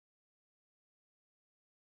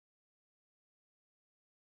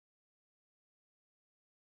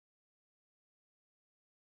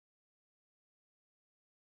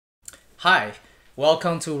Hi,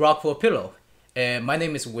 welcome to Rock for a Pillow. And my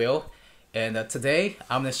name is Will, and today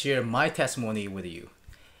I'm gonna share my testimony with you.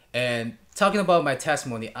 And talking about my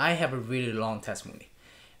testimony, I have a really long testimony.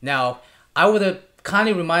 Now, I would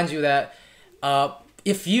kindly remind you that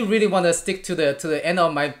if you really want to stick to the end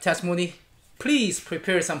of my testimony, please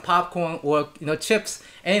prepare some popcorn or chips,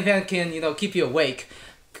 anything that can keep you awake,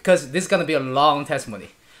 because this is gonna be a long testimony.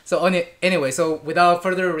 So anyway, so without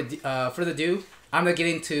further ado, I'm gonna get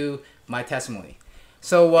into my testimony.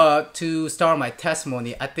 So to start my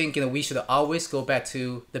testimony, I think we should always go back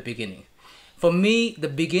to the beginning. For me, the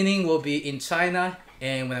beginning will be in China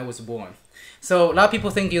and when I was born. So a lot of people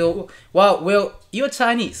think well, you're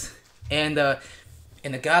Chinese, and the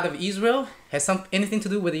God of Israel has anything to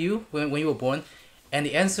do with you when you were born, and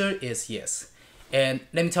the answer is yes. And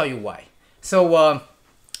let me tell you why. So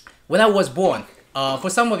when I was born, for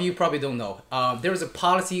some of you probably don't know, there is a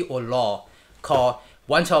policy or law called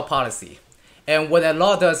one-child policy. And what that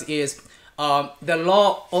law does is the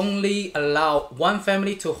law only allow one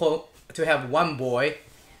family to have one boy,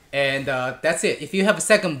 and that's it. If you have a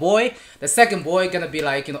second boy, the second boy gonna be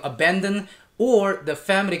abandoned, or the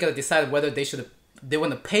family gonna decide whether they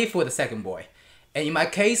want to pay for the second boy. And in my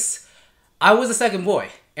case, I was the second boy,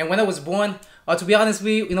 and when I was born, to be honest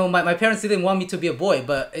with you, my parents didn't want me to be a boy,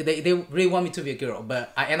 but they really want me to be a girl,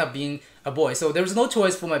 but I ended up being a boy. So there was no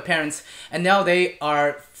choice for my parents, and now they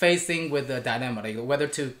are facing with the dilemma, whether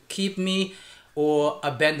to keep me or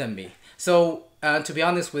abandon me. So to be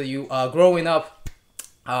honest with you, growing up,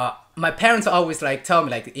 my parents always tell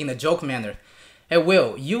me in a joke manner, "Hey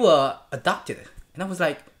Will, you are adopted." And I was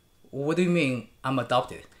like, "What do you mean I'm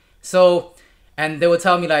adopted?" So, and they would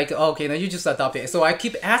tell me "Okay, now you just adopted." So I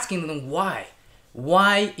keep asking them why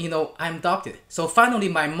I'm adopted. So finally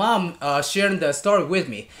my mom shared the story with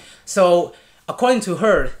me. So according to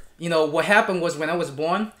her, what happened was when I was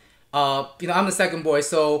born, I'm the second boy.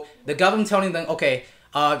 So the government telling them, "Okay,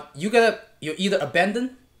 you either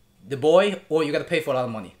abandon the boy or you gotta pay for a lot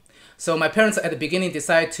of money." So my parents at the beginning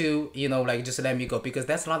decided to just let me go, because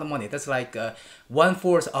that's a lot of money. That's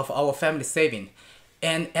 1/4 of our family saving.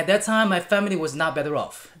 And at that time, my family was not better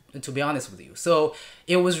off, to be honest with you. So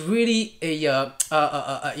it was really a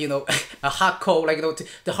hot call,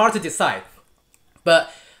 hard to decide.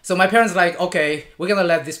 But so my parents "Okay, we're gonna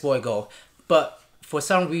let this boy go." But for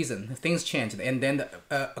some reason, things changed. And then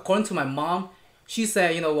according to my mom, she said,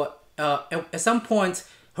 at some point,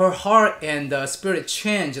 her heart and spirit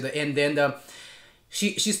changed, and then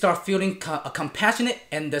she started feeling compassionate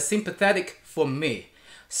and sympathetic for me.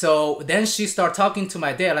 So then she started talking to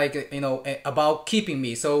my dad, about keeping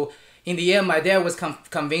me. So in the end, my dad was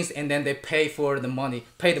convinced, and then they pay the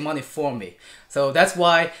money for me. So that's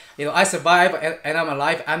why I survived, and I'm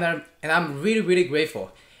alive, and I'm really, really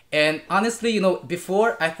grateful. And honestly,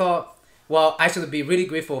 before I thought, well, I should be really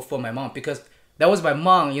grateful for my mom, because that was my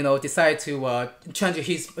mom, decided to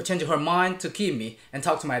change her mind to keep me and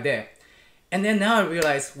talk to my dad. And then now I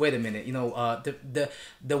realize, wait a minute,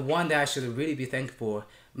 the one that I should really be thankful for,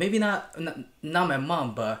 maybe not my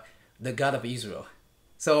mom, but the God of Israel.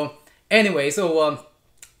 So anyway, so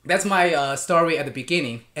that's my story at the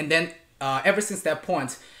beginning. And then ever since that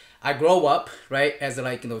point, I grow up, right, as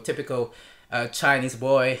typical Chinese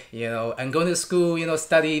boy, and going to school,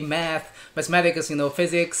 study math, mathematics,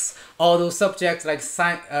 physics, all those subjects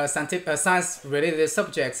science related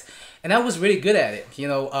subjects, and I was really good at it,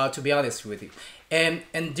 to be honest with you. And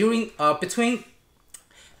during between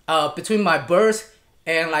my birth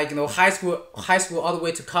and high school all the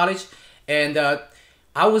way to college, and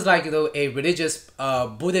I was a religious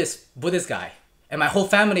Buddhist guy, and my whole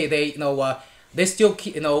family, they still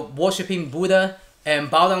keep worshiping Buddha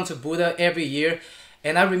and bow down to Buddha every year.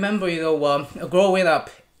 And I remember, growing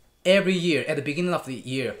up every year at the beginning of the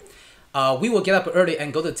year, we would get up early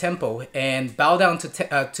and go to the temple and bow down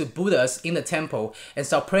to Buddhas in the temple and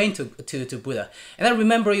start praying to Buddha. And I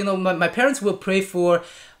remember, my parents will pray for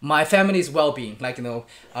my family's well-being,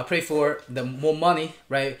 pray for the more money,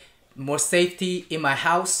 right, more safety in my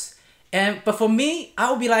house. But for me,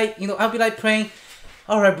 I would be I'll be praying,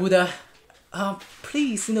 "All right, Buddha,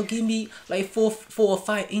 please, give me 4 or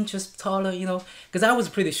 5 inches taller, because I was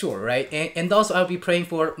pretty short, right? And also I'll be praying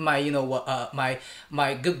for my,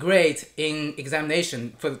 my good grade in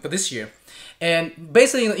examination for this year." And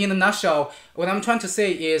basically, in a nutshell, what I'm trying to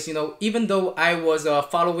say is, even though I was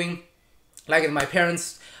following my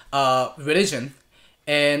parents' religion,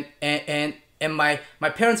 and my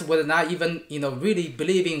parents were not even really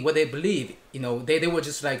believing what they believe. They were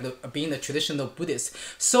just being a traditional Buddhist.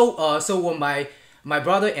 So were my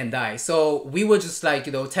brother and I. So we would just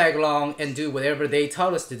tag along and do whatever they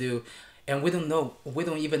taught us to do. and we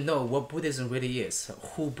don't even know what Buddhism really is,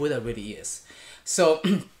 who Buddha really is. So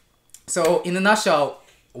so in a nutshell,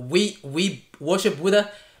 we worship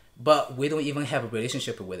Buddha, but we don't even have a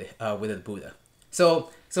relationship with it, with the Buddha. So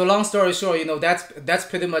long story short, that's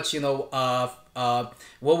pretty much what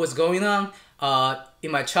was going on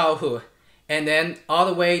in my childhood, and then all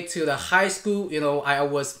the way to the high school. I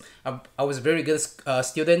was very good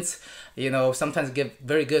student. Sometimes get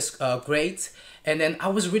very good grades, and then I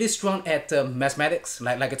was really strong at mathematics.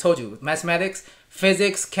 Like I told you, mathematics,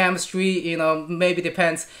 physics, chemistry. Maybe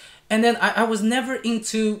depends. And then I was never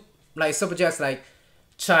into like subjects like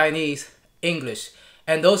Chinese, English,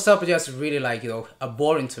 and those subjects really are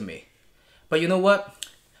boring to me. But you know what?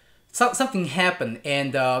 Something happened,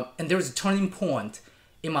 and there was a turning point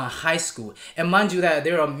in my high school. And mind you that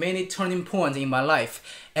there are many turning points in my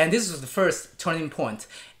life, and this was the first turning point.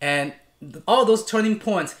 And all those turning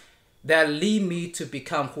points that lead me to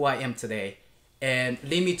become who I am today, and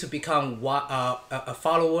lead me to become a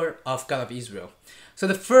follower of God of Israel. So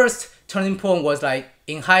the first turning point was like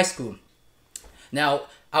in high school. Now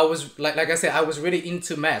I was like I said, I was really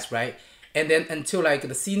into math, right? And then until like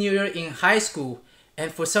the senior year in high school,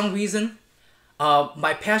 and for some reason,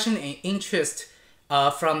 my passion and interest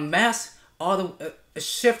from math all the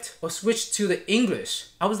shift or switch to the English.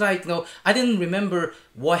 I was like, I didn't remember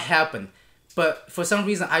what happened, but for some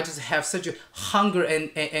reason I just have such a hunger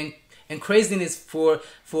and craziness for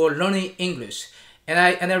learning English. And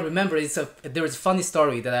I remember there is a funny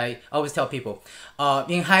story that I always tell people.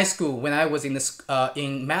 In high school, when I was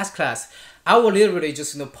in math class, I would literally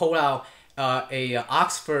just pull out a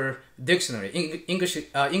Oxford dictionary,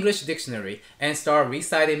 English dictionary, and start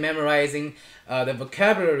reciting, memorizing the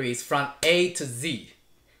vocabularies from A to Z.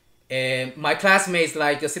 And my classmates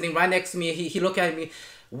sitting right next to me, he looked at me,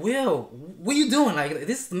 "Will, what are you doing? Like,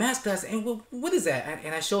 this is the math class, and what is that?"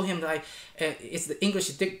 And I showed him it's the English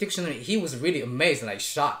dictionary. He was really amazed,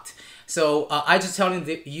 shocked. So I just telling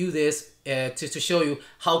you this to show you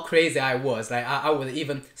how crazy I was. I would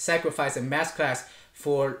even sacrifice a math class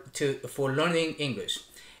for learning English,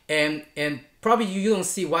 and probably you don't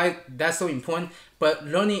see why that's so important. But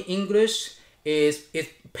learning English is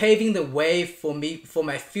paving the way for me for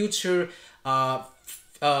my future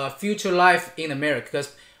future life in America,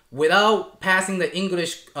 because without passing the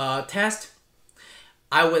English test,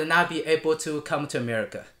 I would not be able to come to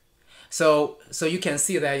America. So you can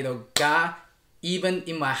see that God, even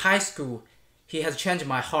in my high school, He has changed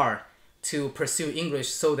my heart to pursue English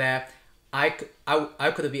so that I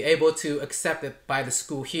could be able to accept it by the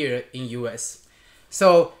school here in US.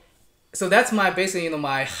 So that's my basically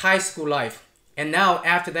my high school life. And now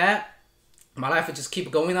after that, my life will just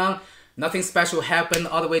keep going on. Nothing special happened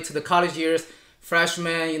all the way to the college years,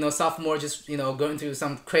 freshman, sophomore, just going through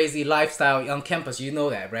some crazy lifestyle on campus. You know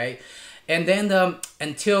that, right? And then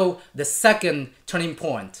until the second turning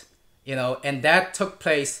point, and that took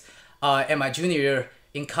place at my junior year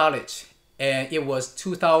in college, and it was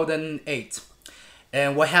 2008.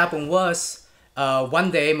 And what happened was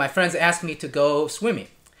one day my friends asked me to go swimming.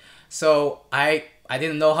 So I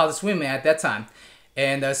didn't know how to swim at that time.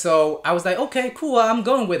 And so I was like, okay, cool, I'm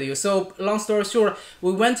going with you. So long story short,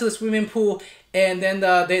 we went to the swimming pool, and then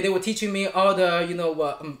they were teaching me all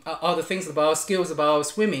the all the things about skills about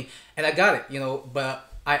swimming, and I got it, but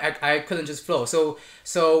I couldn't just flow.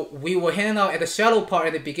 So we were hanging out at the shallow part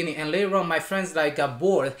at the beginning, and later on my friends got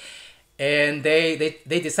bored, and they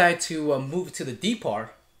decided to move to the deep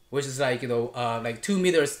part, which is 2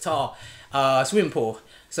 meters tall swimming pool.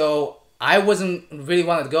 So I wasn't really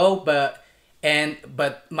wanted to go, but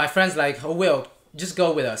my friends oh, Will, just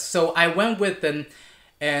go with us. So I went with them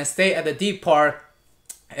and stayed at the deep part.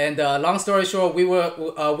 And long story short, we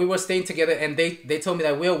were staying together, and they told me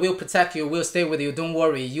that we'll protect you, we'll stay with you, don't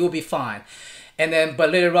worry, you'll be fine. And then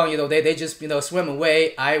but later on, they just swam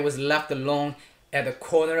away. I was left alone at the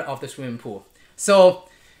corner of the swimming pool. So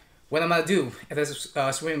what am I gonna do at this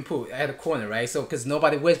swimming pool at the corner, right? So because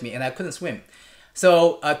nobody with me and I couldn't swim.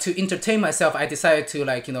 So to entertain myself, I decided to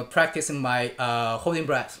practicing my holding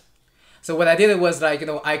breath. So what I did was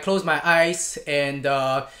I closed my eyes and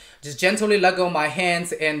just gently let go of my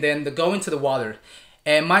hands, and then go into the water.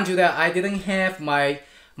 And mind you that I didn't have my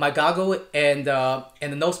goggle and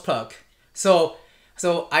the nose plug. So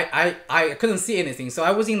I couldn't see anything. So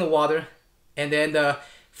I was in the water, and then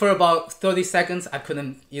for about 30 seconds I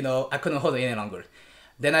couldn't hold it any longer.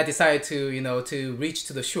 Then I decided to reach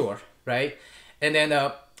to the shore, right? And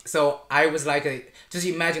then so I was just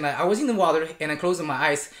imagine I was in the water and I closed my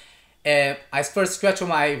eyes, and I first stretched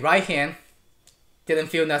my right hand, didn't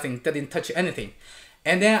feel nothing, didn't touch anything.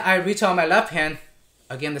 And then I reach out my left hand,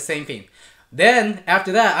 again the same thing. Then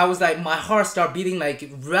after that, I was like, my heart started beating like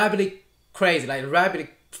rapidly crazy, like rapidly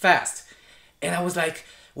fast. And I was like,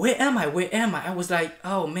 where am I? Where am I? I was like,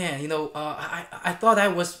 oh man, I thought I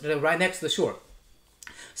was right next to the shore.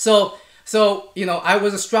 So I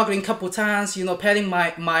was struggling a couple times, patting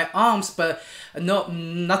my arms, but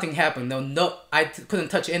nothing happened. No, I couldn't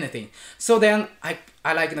touch anything. So then I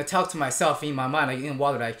like talk to myself in my mind, like in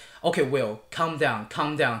water, like, okay, Will, calm down,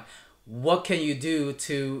 calm down. What can you do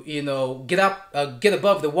to get up, get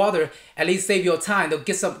above the water, at least save your time,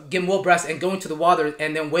 get more breaths and go into the water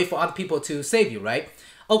and then wait for other people to save you, right?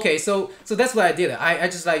 Okay, so that's what I did. I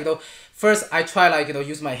just like first I try like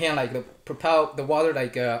use my hand like propel the water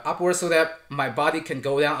like upwards so that my body can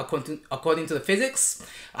go down according to the physics.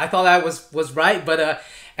 I thought I was right, but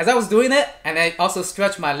as I was doing it, and I also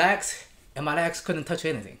stretched my legs, and my legs couldn't touch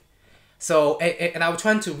anything. So and I was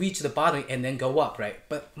trying to reach the bottom and then go up, right?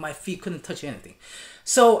 But my feet couldn't touch anything.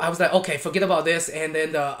 So I was like, okay, forget about this, and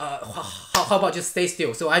then how about just stay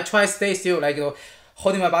still? So I tried stay still, like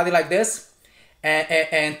holding my body like this.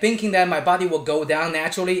 And thinking that my body will go down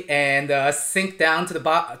naturally and sink down to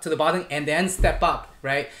the bottom and then step up,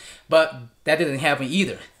 right? But that didn't happen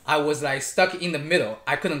either. I was like stuck in the middle.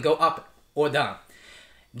 I couldn't go up or down.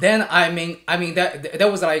 Then I mean that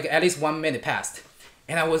was like at least 1 minute passed,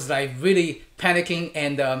 and I was like really panicking,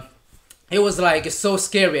 and it was like so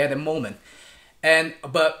scary at the moment.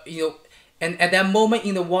 But and at that moment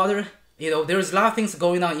in the water, there was a lot of things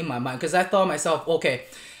going on in my mind, because I thought myself, okay,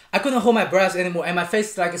 I couldn't hold my breath anymore, and my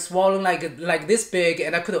face like swollen like this big,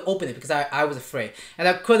 and I couldn't open it because I was afraid, and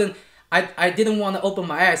I didn't want to open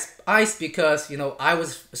my eyes because I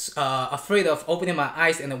was afraid of opening my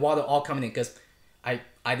eyes and the water all coming in, because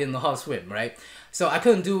I didn't know how to swim, right? So I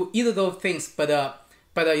couldn't do either of those things, but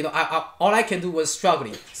all I can do was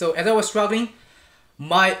struggling. So as I was struggling,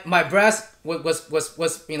 my breath was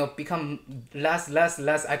become less.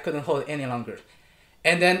 I couldn't hold it any longer,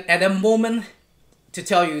 and then at that moment, to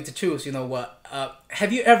tell you the truth,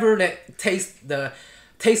 have you ever taste the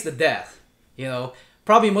death?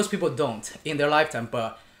 Probably most people don't in their lifetime,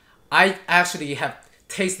 but I actually have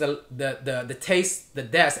tasted the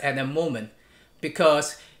death at that moment,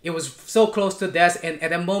 because it was so close to death, and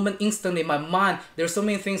at that moment, instantly, my mind, there's so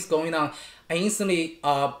many things going on. I instantly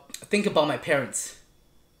think about my parents,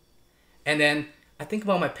 and then I think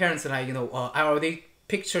about my parents, and I already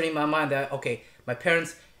picture in my mind that, okay, my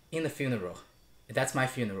parents in the funeral. That's my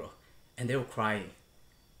funeral, and they were crying,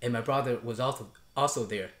 and my brother was also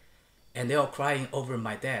there, and they were crying over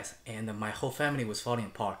my death, and my whole family was falling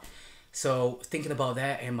apart. So thinking about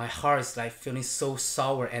that, and my heart is like feeling so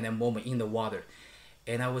sour at that moment in the water,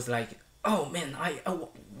 and I was like, oh man,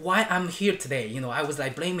 why I'm here today? I was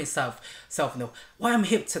like blaming myself, why I'm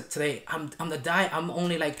here today? I'm gonna die. I'm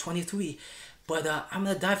only like 23, but I'm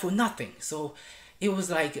gonna die for nothing. So it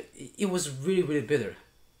was really really bitter,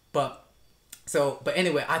 but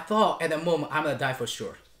anyway, I thought at that moment I'm gonna die for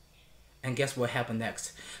sure. And guess what happened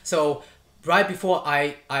next? So right before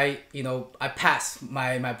I passed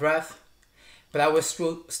my breath, but I was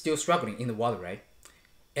still struggling in the water, right?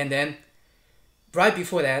 And then right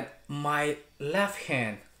before that, my left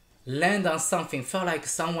hand landed on something, felt like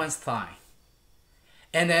someone's thigh.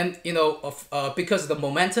 And then because of the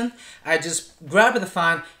momentum, I just grabbed the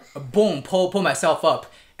thigh, boom, pull myself up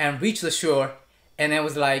and reach the shore. And it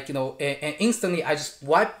was like, and instantly I just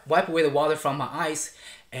wipe away the water from my eyes,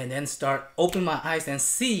 and then start open my eyes and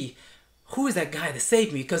see who is that guy that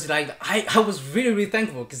saved me. Because like I was really, really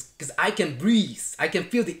thankful because I can breathe. I can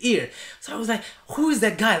feel the air. So I was like, who is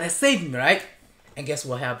that guy that saved me, right? And guess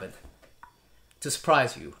what happened? To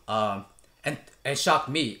surprise you, and shock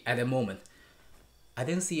me at the moment, I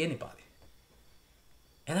didn't see anybody.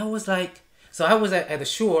 And I was like, so I was at the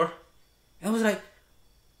shore, and I was like,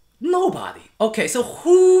 nobody. Okay, so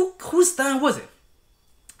whose time was it?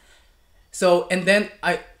 So, and then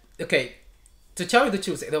to tell you the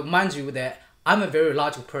truth, mind you that I'm a very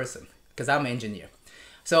logical person because I'm an engineer.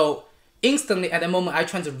 So instantly at the moment I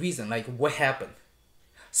try to reason like what happened.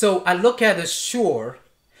 So I look at the shore,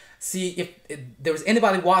 see if there was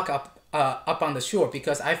anybody walk up on the shore,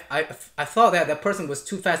 because I thought that person was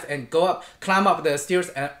too fast and climb up the stairs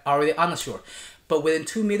and already on the shore. But within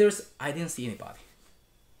 2 meters, I didn't see anybody.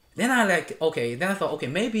 Then I thought, okay,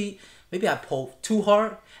 maybe I pulled too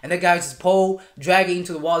hard, and the guy just dragging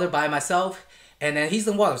into the water by myself, and then he's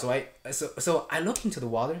in the water, so I look into the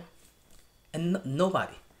water, and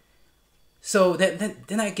nobody. So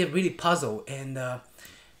then I get really puzzled, and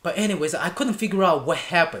but anyways, I couldn't figure out what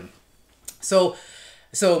happened. So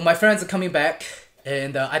my friends are coming back,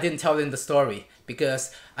 and I didn't tell them the story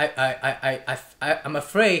because I'm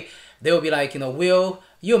afraid they will be like, Will,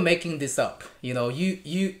 you're making this up. You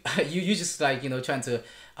just like trying to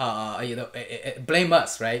blame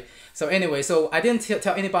us, right? So anyway, so I didn't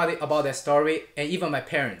tell anybody about that story, and even my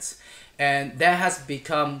parents, and that has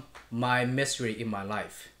become my mystery in my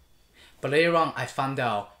life. But later on, I found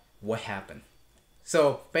out what happened.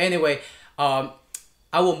 So, but anyway, I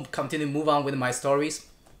will continue move on with my stories.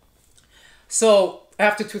 So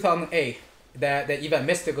after 2008, that event,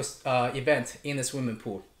 mystical event in the swimming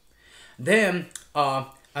pool, then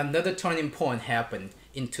another turning point happened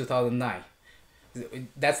in 2009.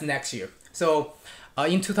 That's next year. So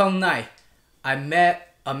in 2009, I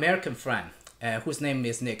met American friend whose name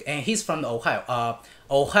is Nick, and he's from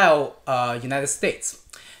Ohio, United States.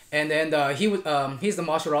 And then he's the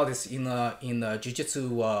martial artist in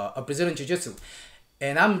jiu-jitsu, Brazilian jiu-jitsu,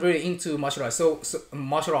 and I'm really into martial arts. So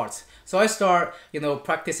martial arts. So I start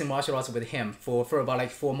practicing martial arts with him for about like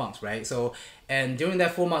 4 months, right? So and during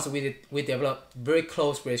that 4 months we developed very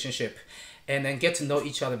close relationship, and then get to know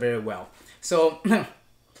each other very well. So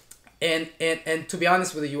and to be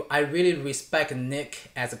honest with you, I really respect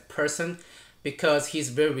Nick as a person because he's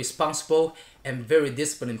very responsible and very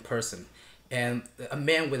disciplined person, and a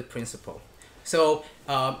man with principle. So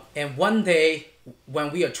and one day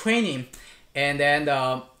when we are training, and then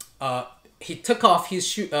he took off his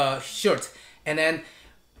shirt, and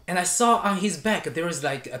I saw on his back there was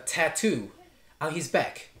like a tattoo on his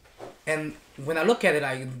back, and when I look at it,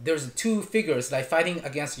 like there's two figures like fighting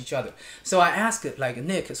against each other. So I asked it like,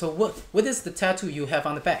 Nick, so what is the tattoo you have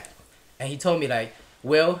on the back? And he told me like,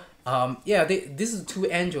 well, yeah, this is two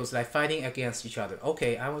angels like fighting against each other.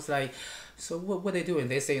 Okay, I was like, so what they doing?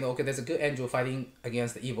 They say, okay, there's a good angel fighting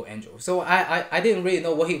against the evil angel. So I didn't really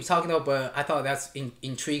know what he was talking about, but I thought that's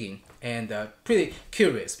intriguing and pretty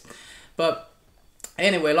curious. But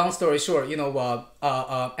anyway, long story short,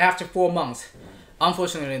 after 4 months,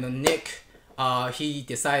 unfortunately, Nick he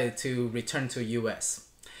decided to return to U.S.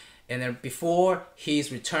 And then before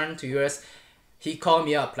his return to U.S., he called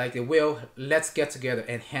me up like, Will, let's get together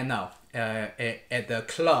and hang out at the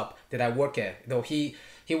club that I work at. Though he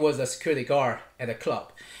was a security guard at the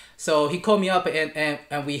club. So he called me up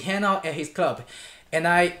and we hang out at his club. And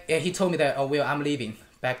he told me that, oh, Will, I'm leaving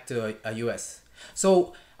back to US.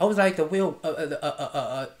 So I was like, Will,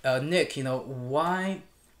 Nick,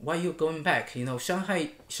 why you going back?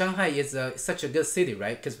 Shanghai is such a good city,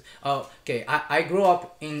 right? Because okay, I grew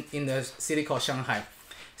up in a city called Shanghai.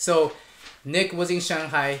 So Nick was in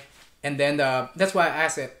Shanghai, and then that's why I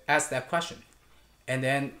asked that question. And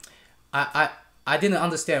then I didn't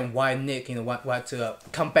understand why Nick want to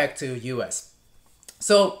come back to US.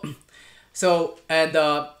 So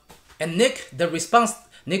and Nick, the response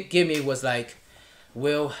Nick gave me was like,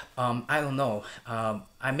 well, I don't know,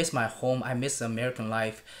 I miss my home, I miss American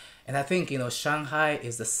life, and I think Shanghai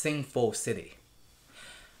is a sinful city.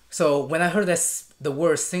 So when I heard the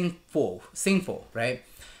word sinful, right,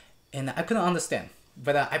 and I couldn't understand,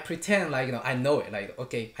 but I pretend like I know it, like,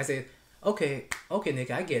 okay, I said, okay,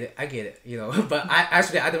 Nick, I get it, but I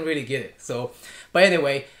didn't really get it. So, but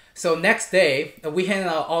anyway, so next day we hang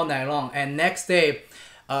out all night long, and next day,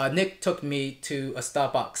 Nick took me to a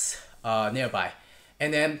Starbucks nearby,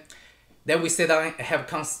 and then we sit down and have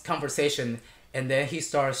a conversation, and then he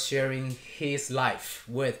starts sharing his life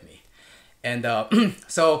with me, and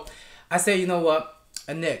so I say, you know what,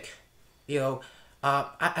 Nick,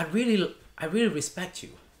 I really respect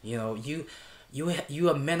you, you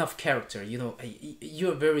are a man of character.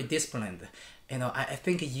 You're very disciplined. I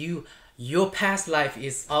think your past life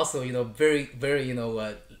is also very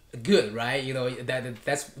good, right?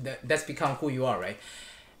 That's become who you are, right?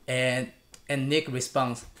 And Nick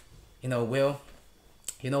responds, Will,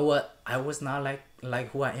 you know what? I was not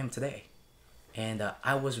like who I am today, and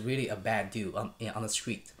I was really a bad dude on the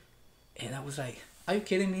street. And I was like, are you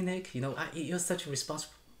kidding me, Nick? You're such a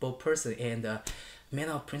responsible person and man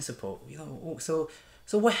of principle. So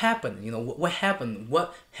what happened? What happened?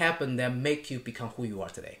 What happened that make you become who you are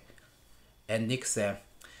today? And Nick said,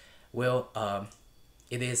 well,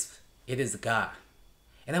 it is God.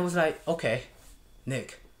 And I was like, okay,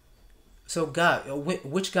 Nick, so God,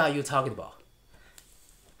 which God you talking about?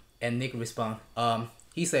 And Nick respond,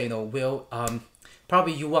 he said, Will,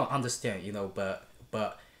 probably you won't understand, but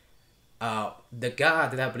the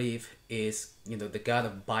God that I believe is, the God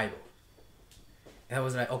of Bible. And I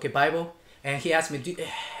was like, okay, Bible. And he asked me,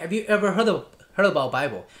 have you ever heard about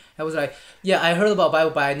Bible? I was like, yeah, I heard about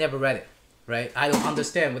Bible, but I never read it, right? I don't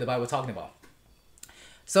understand what the Bible is talking about.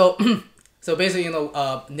 So, so basically,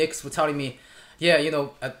 Nick was telling me, yeah,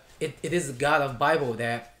 it is the God of Bible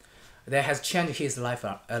that has changed his life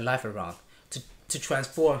around to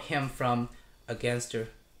transform him from a gangster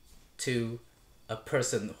to a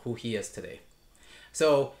person who he is today.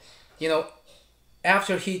 So, you know,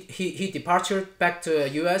 after he departed back to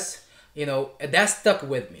US, you know, that stuck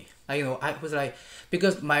with me. You know, I was like,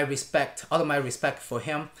 because my respect, out of my respect for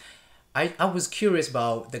him, I was curious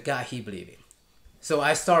about the God he believed in. So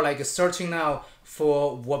I start like searching now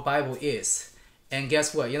for what Bible is, and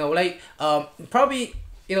guess what? You know, like probably,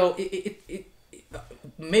 you know,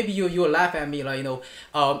 maybe you'll laugh at me, like, you know,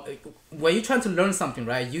 when you're trying to learn something,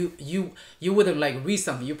 right? You wouldn't like read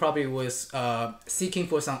something. You probably was seeking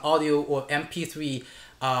for some audio or MP3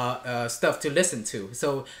 stuff to listen to.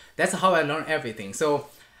 So that's how I learned everything. So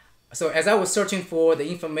as I was searching for the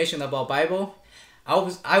information about Bible,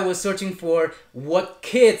 I was searching for what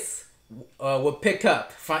kids would pick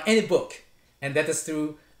up from any book, and that is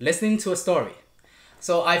through listening to a story.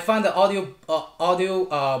 So I found the audio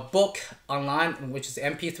book online, which is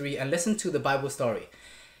MP3, and listened to the Bible story.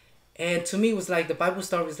 And to me, it was like the Bible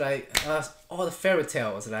story was like all the fairy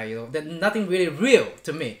tales, like, you know, that nothing really real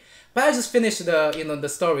to me. But I just finished the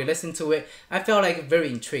story, listened to it. I felt like very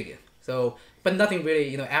intriguing. So, but nothing really,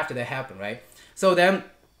 you know, after that happened, right? So then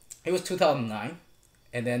it was 2009,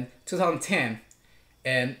 and then 2010,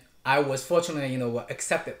 and I was fortunately, you know,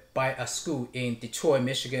 accepted by a school in Detroit,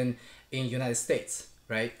 Michigan, in United States,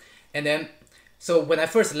 right? And then, so when I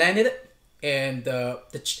first landed, and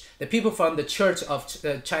the people from the church of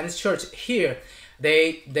the Chinese church here,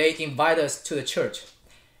 they invite us to the church,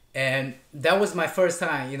 and that was my first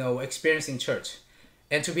time, you know, experiencing church.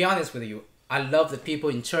 And to be honest with you, I love the people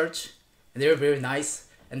in church, and they were very nice,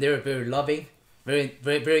 and they were very loving,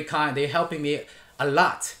 very kind. They're helping me a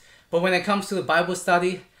lot. But when it comes to the Bible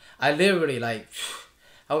study, I literally like,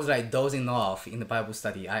 I was like dozing off in the Bible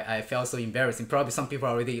study. I felt so embarrassing. Probably some people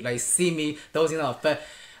already like see me dozing off.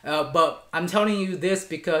 But I'm telling you this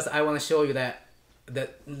because I want to show you that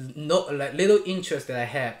no, like, little interest that I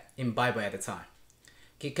had in Bible at the time,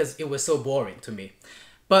 because it was so boring to me.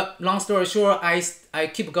 But long story short, I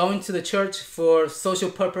keep going to the church for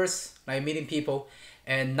social purpose, like meeting people,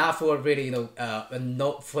 and not for really, you know,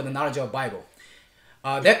 for the knowledge of Bible.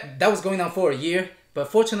 That was going on for a year. But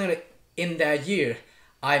fortunately, in that year,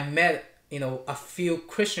 I met, you know, a few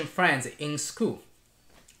Christian friends in school.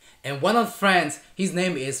 And one of the friends, his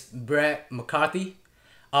name is Brad McCarthy.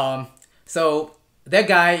 So that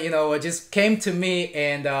guy, you know, just came to me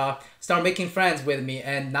and started making friends with me,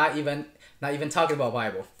 and not even talking about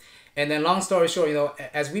Bible. And then long story short, you know,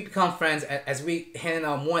 as we become friends, as we hang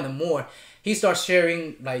out more and more, he starts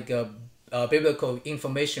sharing like biblical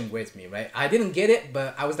information with me, right? I didn't get it,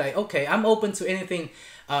 but I was like, okay, I'm open to anything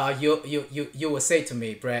you will say to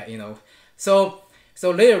me, Brad, you know. So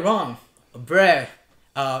later on, Brad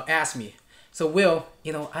asked me, so Will,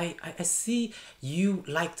 you know, I see you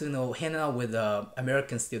like to, you know, hang out with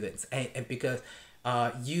American students, and because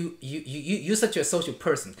you're such a social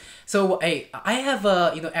person. So hey, I have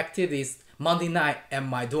you know, activities Monday night at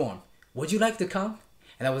my dorm. Would you like to come?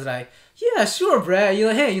 And I was like, yeah, sure, Brad. You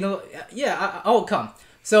know, hey, you know, yeah, I'll come.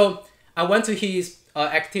 So I went to his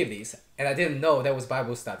activities, and I didn't know that was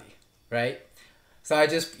Bible study, right? So I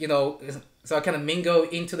just, you know, so I kind of mingle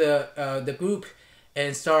into the group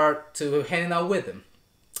and start to hang out with them.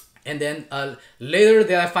 And then later,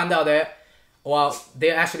 then I found out that, well,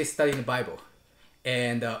 they're actually studying the Bible,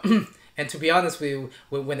 and and to be honest with you,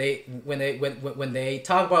 when they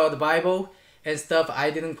talk about the Bible and stuff,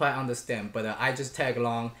 I didn't quite understand, but I just tag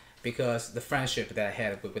along because the friendship that I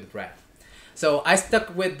had with Brad. So I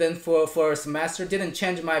stuck with them for a semester. Didn't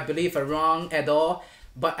change my belief around at all,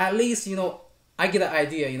 but at least, you know, I get an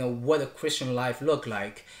idea, you know, what a Christian life look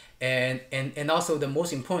like, and also the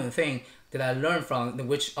most important thing that I learned from,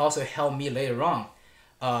 which also helped me later on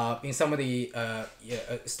in some of the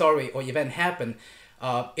story or event happen,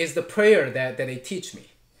 is the prayer that they teach me.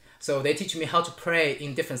 So they teach me how to pray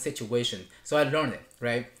in different situations. So I learned it,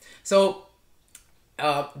 right? So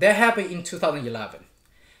that happened in 2011.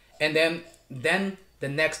 And then the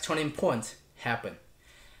next turning point happened.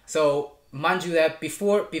 So mind you that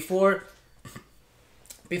before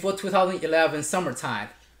 2011 summertime,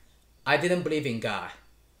 I didn't believe in God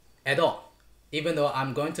at all. Even though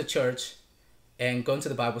I'm going to church and going to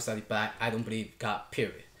the Bible study, but I don't believe God,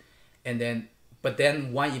 period. But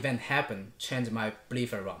then one event happened, changed my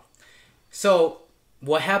belief around. So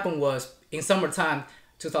what happened was in summertime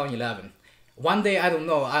 2011, one day, I don't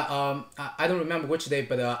know, I don't remember which day,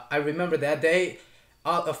 but I remember that day,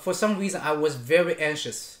 for some reason I was very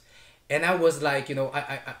anxious, and I was like, you know,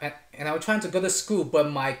 I was trying to go to school, but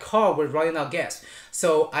my car was running out of gas.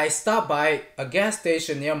 So I stopped by a gas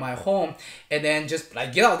station near my home, and then just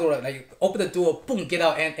like get out the door, like open the door, boom, get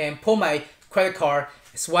out, and pull my credit card,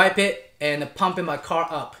 swipe it, and pump in my car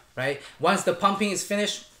up right? Once the pumping is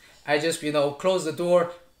finished, I just, close the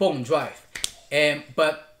door, boom, drive. And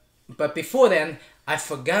but before then, I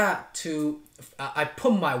forgot to I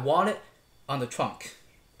put my wallet on the trunk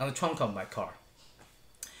of my car.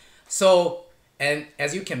 So, and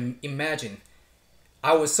as you can imagine,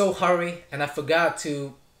 I was so hurry and I forgot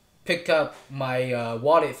to pick up my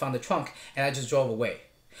wallet from the trunk, and I just drove away.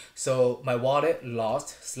 So my wallet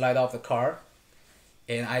lost, slide off the car,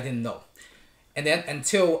 and I didn't know. And then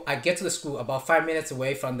until I get to the school about 5 minutes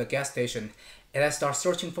away from the gas station, and I start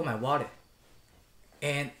searching for my wallet,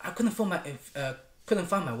 and I couldn't find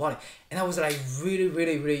my wallet, and I was like really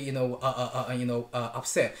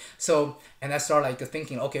upset. So, and I started like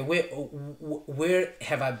thinking, okay, where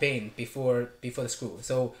have I been before the school?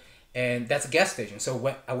 So, and that's a gas station. So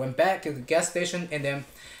when I went back to the gas station, and then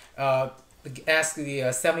asked the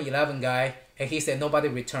 7-Eleven guy, and he said nobody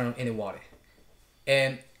returned any wallet.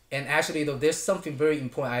 And actually, though, there's something very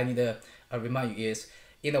important I need to remind you is,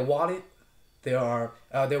 in the wallet there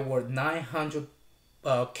were 900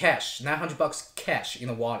 $900 cash in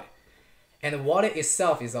the wallet, and the wallet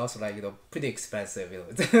itself is also like pretty expensive,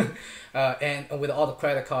 and with all the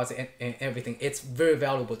credit cards and everything, it's very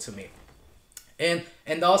valuable to me.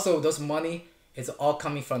 And also those money is all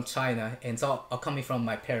coming from China, and it's all coming from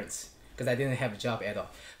my parents, because I didn't have a job at all.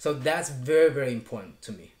 So that's very important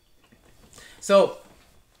to me. So,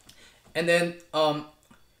 and then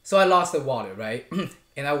so I lost the wallet, right?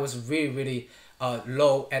 And I was really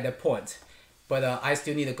low at that point. But I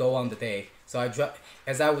still need to go on the day. So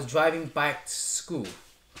as I was driving back to school,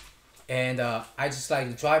 and I just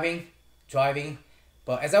like driving.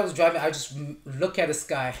 But as I was driving, I just look at the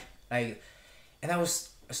sky, like, and I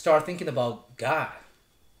start thinking about God,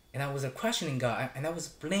 and I was questioning God, and I was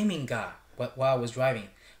blaming God while I was driving.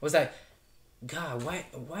 I was like, God,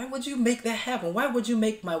 why would you make that happen? Why would you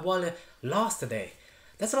make my wallet lost today?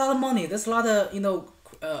 That's a lot of money. There's a lot of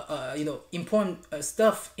important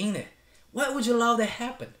stuff in it. Why would you allow that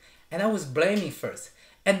happen? And I was blaming first.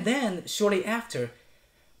 And then shortly after,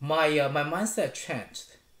 my mindset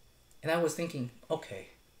changed. And I was thinking, okay,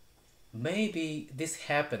 maybe this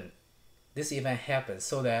event happened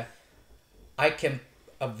so that I can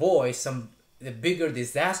avoid the bigger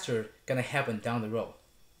disaster gonna happen down the road.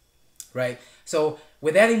 Right? So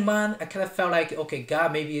with that in mind, I kind of felt like, okay,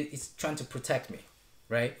 God maybe is trying to protect me.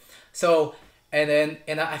 Right? So, and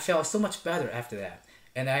I felt so much better after that.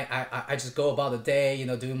 And I just go about the day,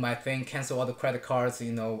 doing my thing, cancel all the credit cards, from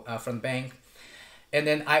the bank. And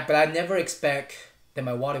then but I never expect that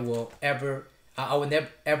my wallet will I will never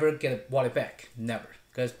ever get a wallet back. Never.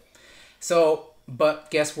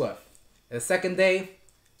 But guess what? The second day,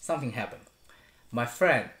 something happened. My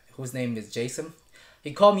friend, whose name is Jason,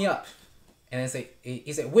 he called me up, and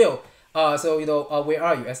he said, Will, where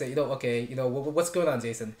are you? I said, okay, what's going on,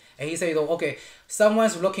 Jason? And he said, okay,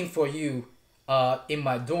 someone's looking for you in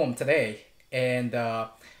my dorm today, and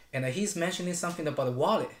he's mentioning something about a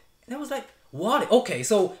wallet. And I was like, wallet? Okay,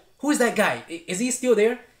 so who is that guy? Is he still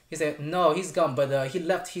there? He said, no, he's gone, but he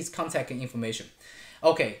left his contact information.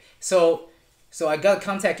 Okay, so I got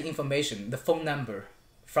contact information, the phone number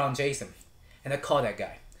from Jason, and I called that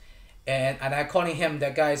guy. And I calling him,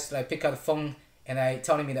 that guy's like pick up the phone, and I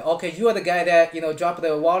telling me that, okay, you are the guy that dropped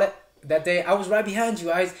the wallet that day. I was right behind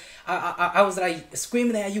you. I was like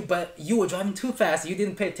screaming at you, but you were driving too fast. You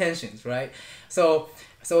didn't pay attention, right?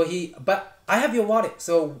 But I have your wallet.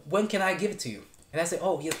 So when can I give it to you? And I said,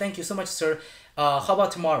 oh yeah, thank you so much, sir. How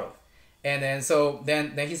about tomorrow? And then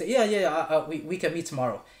he said, yeah, we can meet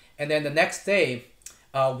tomorrow. And then the next day,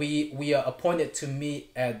 we are appointed to meet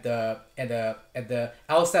at the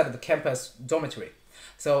outside of the campus dormitory.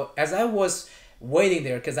 So as I was waiting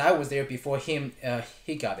there, because I was there before him,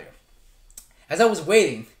 he got there. As I was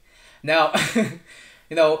waiting, now,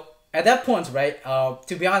 at that point, right,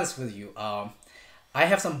 to be honest with you, I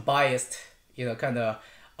have some biased, kind of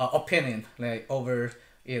opinion, like over,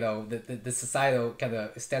 the societal kind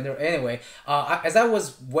of standard. Anyway, as I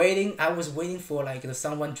was waiting for like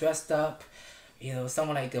someone dressed up,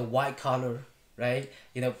 someone like a white collar, right?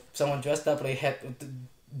 Someone dressed up, like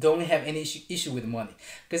don't have any issue with money.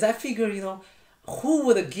 Because I figure, who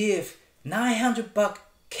would give $900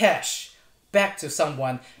 cash back to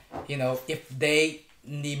someone, if they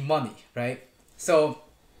need money, right? So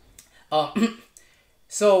I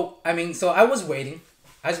was waiting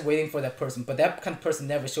for that person, but that kind of person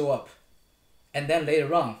never show up. And then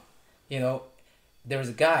later on, there was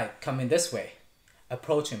a guy coming this way,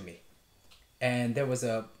 approaching me, and there was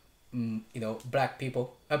a black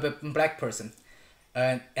person,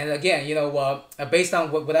 and again, based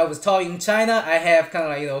on what I was taught in China, I have kind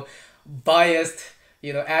of like biased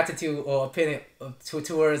attitude or opinion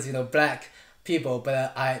towards black people,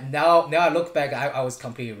 but now I look back, I was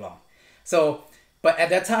completely wrong. So, but at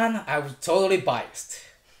that time I was totally biased,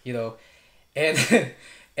 you know, and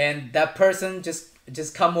and that person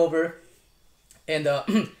just come over, and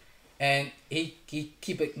and he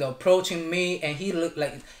keep approaching me, and he looked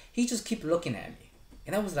like he just keep looking at me,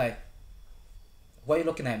 and I was like, why are you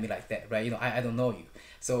looking at me like that, right? I don't know you.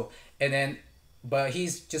 So, and then but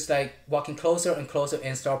he's just like walking closer and closer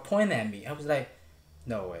and start pointing at me. I was like,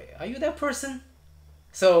 no way, are you that person?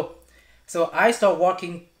 So I start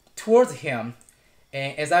walking towards him,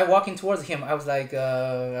 and as I walking towards him, I was like,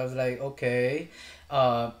 okay,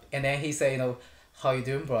 and then he said, how you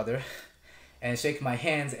doing, brother? And shake my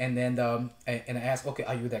hands, and then and I asked, okay,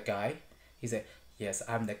 are you that guy? He said, yes,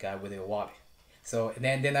 I'm that guy with your wallet. So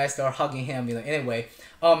and then I start hugging him, anyway.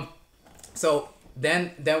 So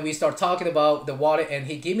then we start talking about the wallet, and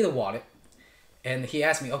he gave me the wallet, and he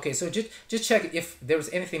asked me, okay, so just check if there was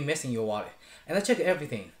anything missing in your wallet, and I checked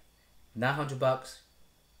everything. $900,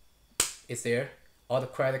 it's there. All the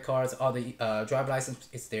credit cards, all the driver license,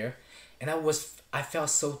 it's there, and I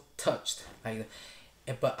felt so touched, like.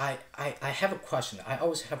 But I have a question. I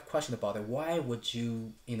always have a question about it. Why would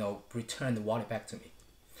you return the wallet back to me?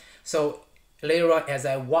 So later on, as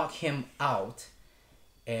I walk him out,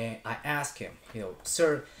 and I ask him,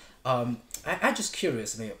 sir, I just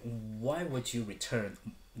curious, why would you return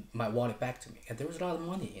my wallet back to me? And there was a lot of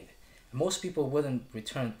money in it. Most people wouldn't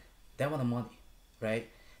return that amount of money, right?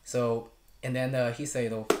 So, and then he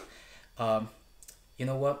said, you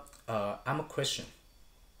know what? I'm a Christian.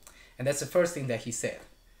 And that's the first thing that he said.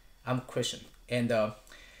 I'm a Christian. And,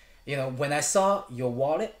 when I saw your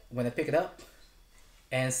wallet, when I pick it up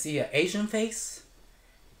and see an Asian face,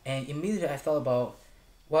 and immediately I thought about,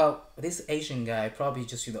 well, this Asian guy probably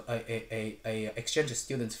just, a exchange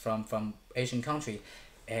student from Asian country,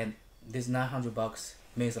 and this $900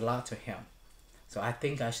 means a lot to him. So I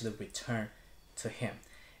think I should return to him.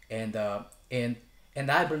 And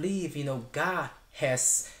I believe, God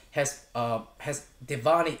has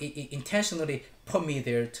divinely, intentionally put me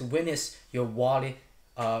there to witness your wallet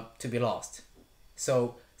to be lost,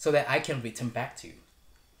 so that I can return back to you,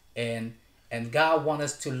 and God wants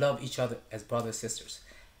us to love each other as brothers and sisters,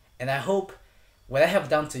 and I hope what I have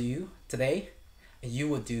done to you today, you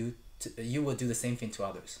will do the same thing to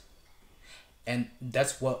others. And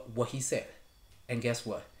that's what he said, and guess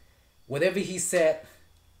what? Whatever he said,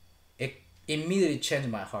 it immediately changed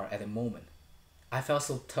my heart at the moment. I felt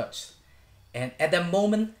so touched, and at that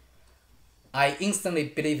moment, I instantly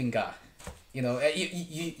believe in God. You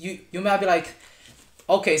might be like,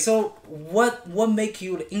 okay, so what make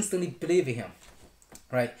you instantly believe in Him,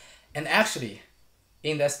 right? And actually,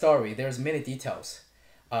 in that story, there's many details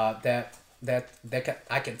that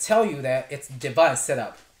I can tell you that it's divine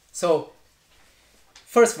setup. So,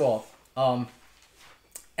 first of all,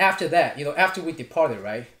 after that, after we departed,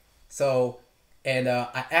 right? So. And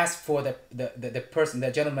I asked for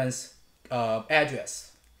the gentleman's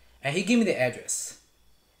address, and he gave me the address,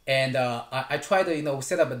 and I tried to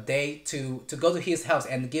set up a day to go to his house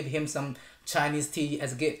and give him some Chinese tea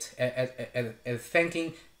as a gift, a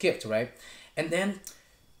thanking gift, right? And then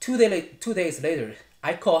 2 days later,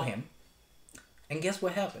 I call him, and guess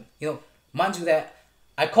what happened? Mind you that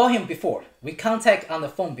I called him before. We contact on the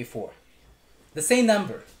phone before, the same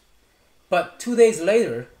number, but 2 days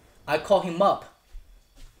later, I call him up.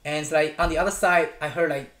 And it's like on the other side, I heard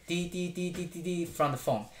like D from the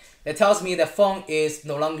phone. That tells me the phone is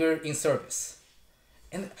no longer in service.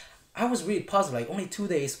 And I was really puzzled, like only 2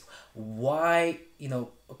 days. Why,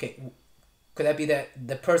 okay, could that be that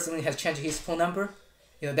the person has changed his phone number?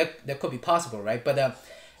 That could be possible, right? But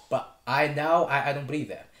I don't believe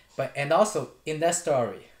that. But and also in that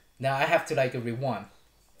story, now I have to like rewind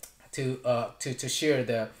to share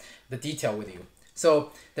the detail with you.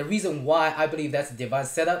 So the reason why I believe that's a divine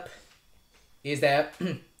setup is that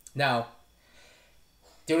now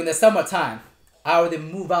during the summertime, I already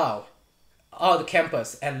move out of the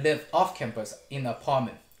campus and live off campus in an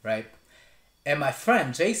apartment, right? And my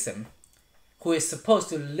friend Jason, who is supposed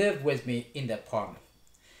to live with me in the apartment.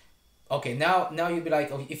 Okay, now you'll be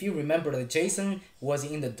like, okay, if you remember that Jason was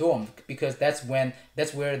in the dorm, because that's where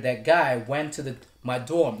that guy went to my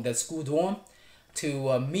dorm, the school dorm,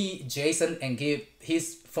 to meet Jason and give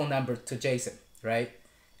his phone number to Jason, right?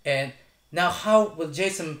 And now how will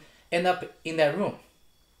Jason end up in that room?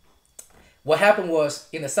 What happened was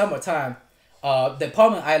in the summertime, the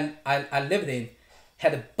apartment I lived in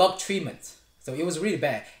had a bug treatment, so it was really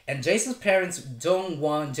bad. And Jason's parents don't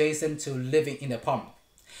want Jason to live in the apartment.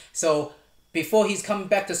 So before he's coming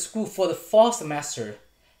back to school for the fall semester,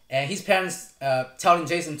 and his parents telling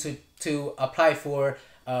Jason to apply for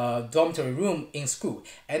a dormitory room in school,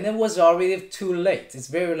 and it was already too late. It's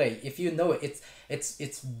very late. If you know it,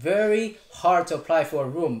 it's very hard to apply for a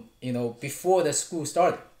room, before the school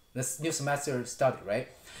started, the new semester started, right?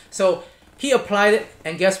 So he applied it,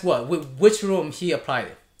 and guess what? Which room he applied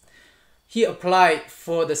it? He applied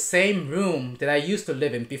for the same room that I used to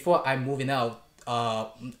live in before I moving out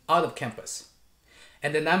of campus.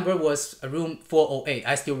 And the number was room 408.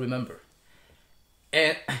 I still remember.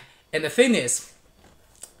 And the thing is,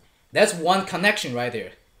 that's one connection right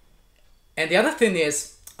there. And the other thing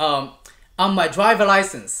is, on my driver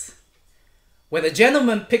license, when the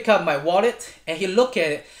gentleman picked up my wallet and he looked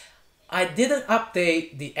at it, I didn't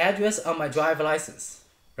update the address on my driver license,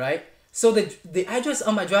 right? So the address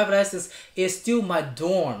on my driver license is still my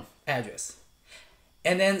dorm address.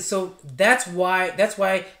 And then so that's why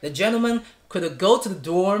the gentleman could go to the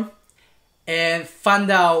dorm and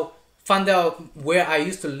find out where I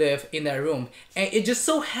used to live in that room. And it just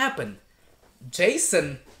so happened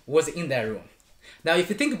Jason was in that room. Now if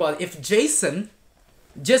you think about it, if Jason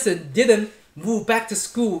didn't move back to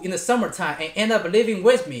school in the summertime and end up living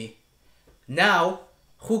with me, now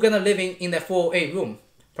who gonna living in that 408 room?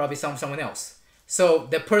 Probably someone else. So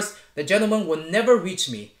the gentleman will never reach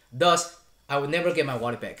me. Thus, I would never get my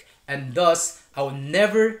wallet back, and thus I would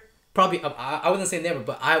never, probably I wouldn't say never,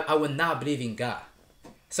 but I would not believe in God.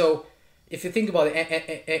 So if you think about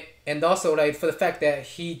it, and also like for the fact that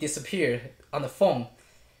he disappeared on the phone,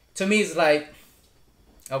 to me it's like,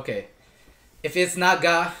 okay, if it's not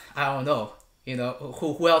God, I don't know,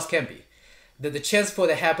 who else can be? The chance for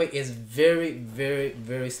that happen is very, very,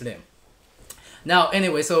 very slim. Now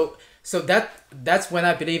anyway, so that's when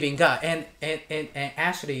I believe in God, and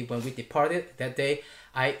actually when we departed that day,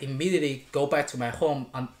 I immediately go back to my home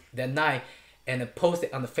on that night and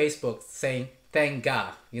posted on the Facebook saying thank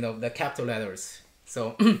God, the capital letters.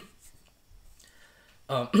 So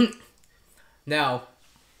now,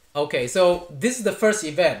 okay, so this is the first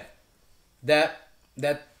event that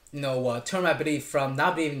turned my belief from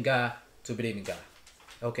not believing God to believing God.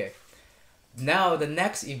 Okay, now the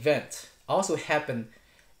next event also happened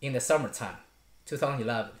in the summertime,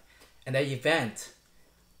 2011, and that event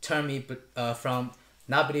turned me from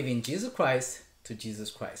not believing in Jesus Christ to Jesus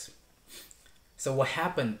Christ. So what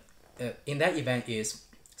happened in that event is,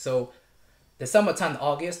 so the summertime,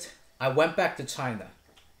 August, I went back to China,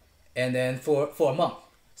 and then for a month.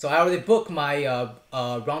 So I already booked my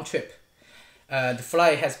round trip. The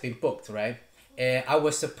flight has been booked, right? And I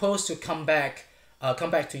was supposed to come back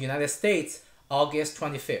to United States August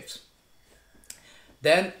 25th.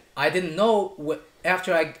 Then I didn't know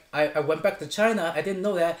after I went back to China, I didn't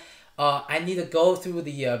know that I need to go through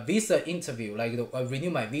the visa interview, like renew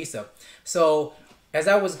my visa. So as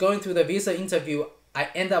I was going through the visa interview, I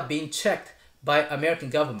end up being checked by American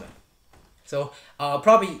government. So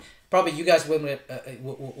probably you guys will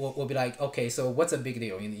be like, okay, so what's a big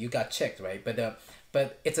deal? You got checked, right?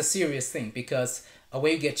 But it's a serious thing, because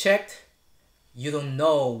when you get checked, you don't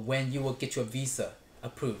know when you will get your visa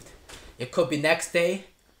approved. It could be next day,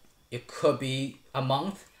 it could be a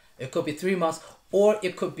month, it could be 3 months, or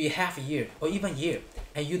it could be half a year or even a year,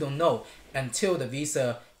 and you don't know until the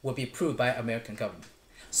visa will be approved by American government.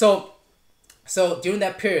 So during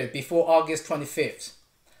that period before August 25th,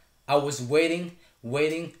 I was waiting,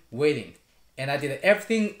 and I did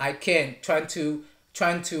everything I can trying to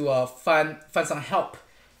find some help,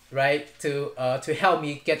 right, to help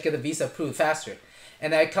me get the visa approved faster.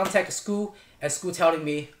 And I contact school, and school telling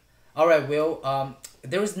me, all right, Will,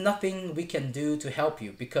 there is nothing we can do to help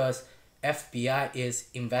you because FBI is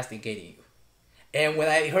investigating you. And when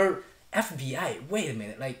I heard FBI, wait a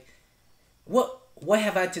minute, like, what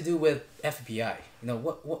have I to do with FBI?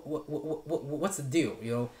 What's the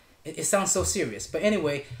deal? It sounds so serious. But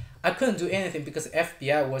anyway, I couldn't do anything because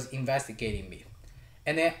FBI was investigating me.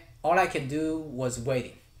 And then all I can do was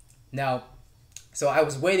waiting. Now, so I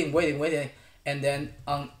was waiting, and then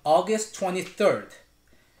on August 23rd,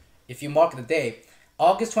 if you mark the day,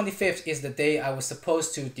 August 25th is the day I was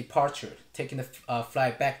supposed to departure, taking the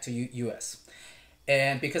flight back to US.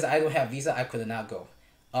 And because I don't have visa, I could not go.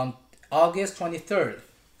 On August 23rd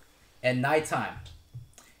at nighttime,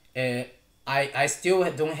 I still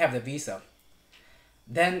don't have the visa.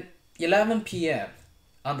 Then 11 p.m.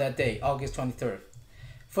 on that day, August 23rd,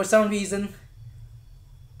 for some reason,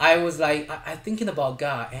 I was like, I thinking about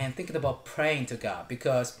God and thinking about praying to God,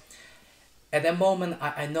 because at that moment,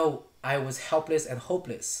 I know I was helpless and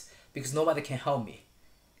hopeless because nobody can help me.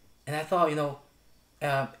 And I thought,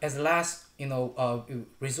 as a last,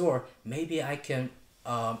 resort, maybe I can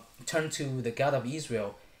turn to the God of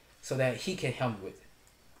Israel so that he can help me with it.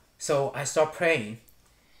 So I start praying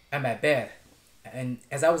at my bed, and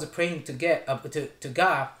as I was praying to get up to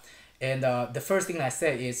God, and the first thing I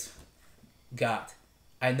said is, God,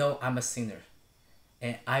 I know I'm a sinner,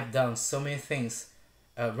 and I've done so many things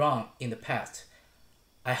wrong in the past.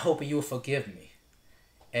 I hope you will forgive me.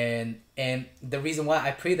 And the reason why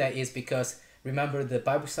I pray that is because remember the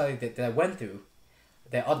Bible study that I went through,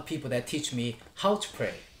 there are other people that teach me how to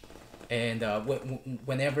pray, and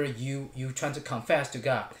whenever you trying to confess to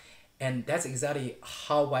God, and that's exactly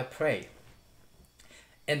how I pray.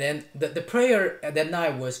 And then the prayer at that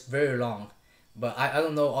night was very long, but I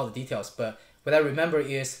don't know all the details. But what I remember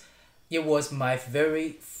is it was my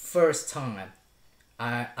very first time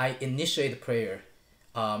I initiated prayer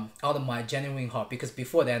out of my genuine heart, because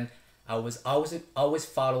before then I was always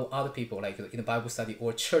follow other people, like in a Bible study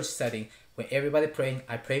or church setting when everybody praying,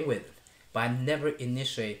 I pray with them, but I never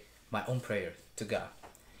initiate my own prayer to God.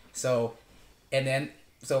 So and then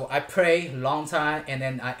so I pray long time, and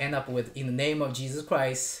then I end up with, in the name of Jesus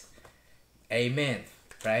Christ, Amen,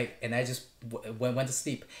 right? And I just went to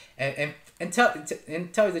sleep, and tell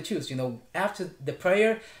you the truth, after the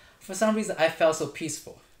prayer, for some reason I felt so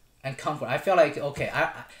peaceful and comfort. I felt like, okay,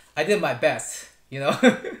 I did my best,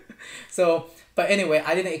 So, but anyway,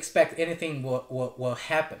 I didn't expect anything will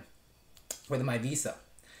happen with my visa.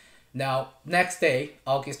 Now, next day,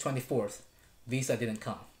 August 24th, visa didn't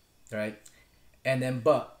come, right? And then,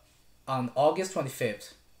 but on August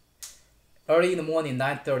 25th, early in the morning,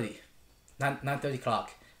 9:30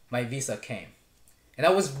 o'clock, my visa came. And I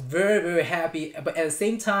was very, very happy. But at the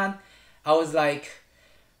same time, I was like,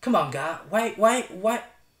 come on, God, why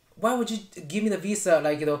would you give me the visa,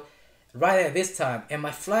 like, right at this time? And my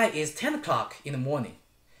flight is 10 o'clock in the morning.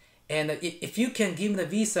 And if you can give me the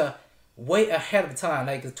visa way ahead of the time,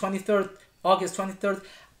 like the 23rd, August 23rd,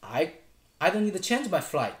 I don't need to change my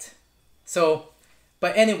flight. So,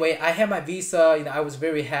 but anyway, I had my visa, I was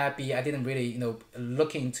very happy. I didn't really,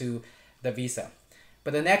 look into the visa.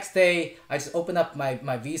 But the next day, I just opened up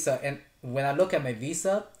my visa, and when I look at my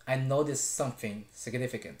visa, I noticed something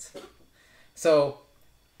significant. So,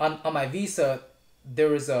 on my visa,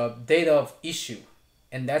 there is a date of issue,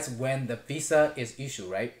 and that's when the visa is issued,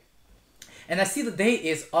 right? And I see the date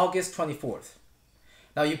is August 24th.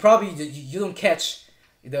 Now, you don't catch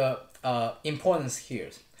the importance here.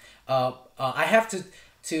 I have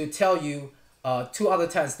to tell you two other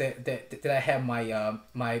times that I have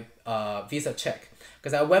my visa check,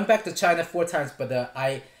 because I went back to China 4 times, but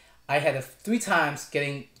I had 3 times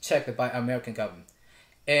getting checked by American government,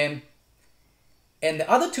 and the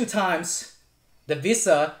other 2 times the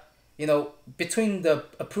visa, between the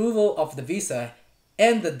approval of the visa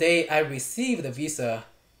and the day I received the visa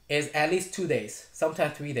is at least 2 days,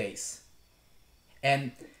 sometimes 3 days.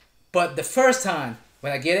 But the first time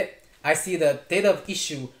when I get it, I see the date of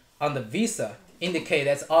issue on the visa indicate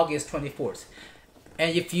that's August 24th.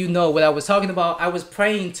 And if you know what I was talking about, I was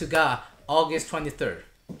praying to God August 23rd.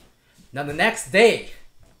 Now the next day,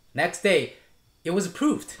 it was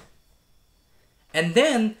approved. And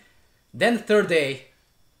then the third day,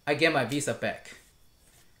 I get my visa back.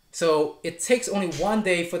 So it takes only 1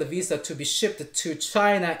 day for the visa to be shipped to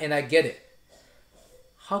China, and I get it.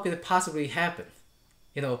 How could it possibly happen?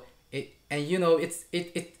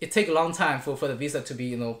 It takes a long time for the visa to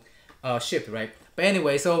be shipped, right? But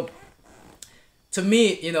anyway, so to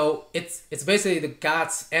me, it's basically the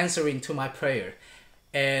God's answering to my prayer,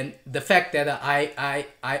 and the fact that I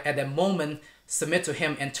at that moment submit to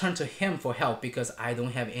Him and turn to Him for help, because I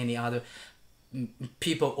don't have any other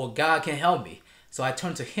people or God can help me. So I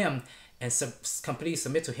turn to Him and completely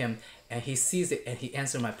submit to Him, and He sees it and He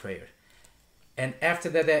answered my prayer. And after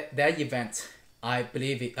that event, I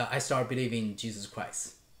start believing in Jesus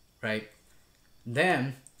Christ, right?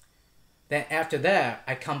 Then after that,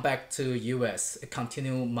 I come back to U.S.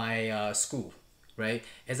 continue my school, right?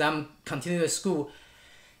 As I'm continuing school,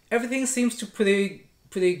 everything seems to pretty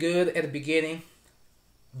good at the beginning,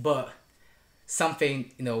 but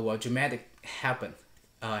something dramatic happened.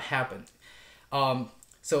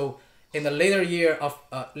 So in the latter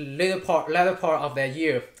part of that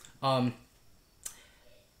year,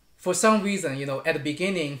 for some reason, at the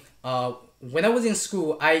beginning, when I was in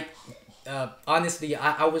school, honestly,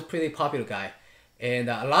 I was pretty popular guy, and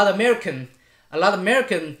a lot of American,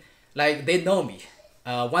 like, they know me.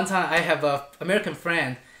 One time I have a American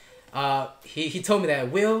friend. He told me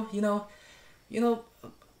that, Will,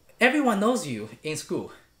 everyone knows you in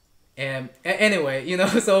school, and anyway,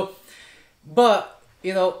 so, but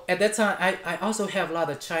at that time I also have a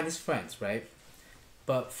lot of Chinese friends, right?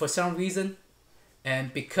 But for some reason,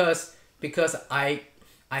 and because I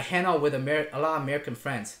hang out with a lot of American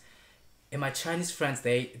friends, and my Chinese friends,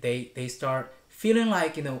 they start feeling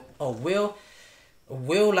like, oh, will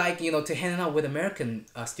like, to hang out with American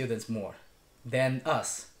students more than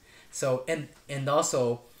us. So and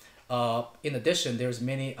also, in addition, there's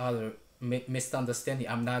many other misunderstanding.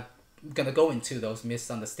 I'm not gonna go into those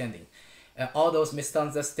misunderstanding, and all those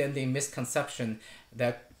misunderstanding, misconception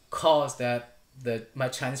that cause that my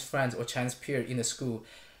Chinese friends or Chinese peer in the school,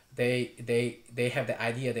 they have the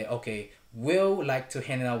idea that, okay, Will like to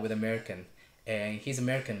hang out with American, and he's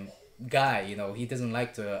American guy. He doesn't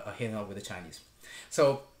like to hang out with the Chinese.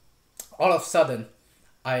 So all of a sudden,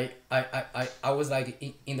 I was like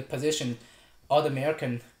in the position, all the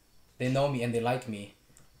American, they know me and they like me,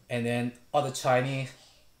 and then all the Chinese,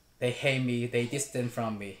 they hate me, they distant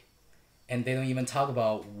from me, and they don't even talk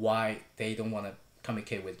about why they don't want to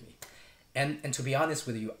communicate with me. And to be honest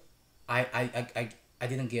with you, I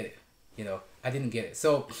didn't get it. I didn't get it.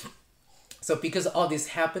 So because all this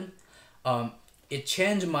happened, it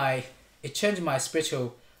changed my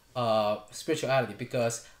spirituality,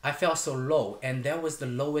 because I felt so low, and that was the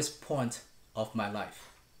lowest point of my life.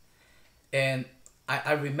 And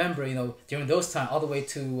I remember, during those time, all the way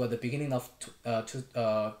to the beginning of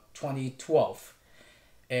 2012,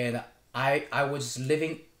 and I was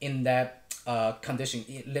living in that condition,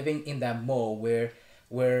 living in that mode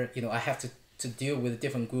where I have to deal with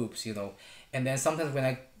different groups, and then sometimes when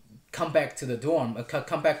I come back to the dorm,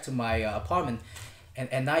 come back to my apartment, and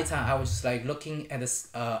at nighttime I was just like looking at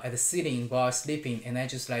the ceiling while I was sleeping, and I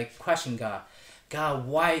just like question God,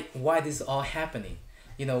 why this is all happening?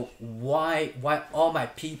 Why all my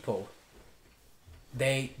people,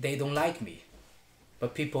 they don't like me,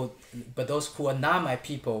 but those who are not my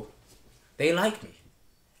people, they like me.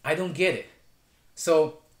 I don't get it.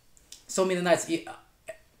 So many nights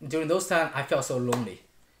during those times, I felt so lonely,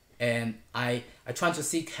 and I tried to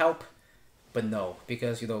seek help, but no,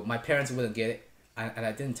 because my parents wouldn't get it, and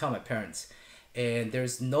I didn't tell my parents, and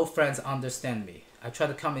there's no friends understand me. I try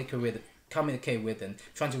to communicate with them,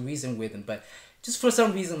 trying to reason with them, but just for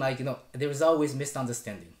some reason, like there is always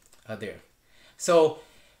misunderstanding there. So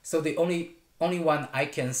the only one I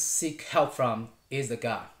can seek help from is the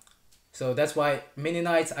God. So that's why many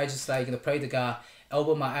nights I just like pray to God,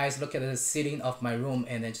 open my eyes, look at the ceiling of my room,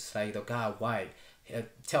 and then just like, God, why?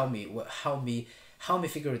 Tell me, help me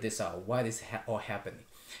figure this out. Why this all happening?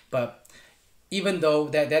 But even though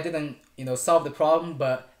that didn't solve the problem,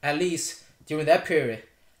 but at least during that period,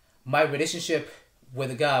 my relationship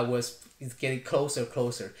with God is getting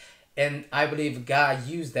closer, and I believe God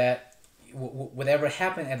used that whatever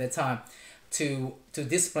happened at the time to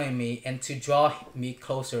discipline me and to draw me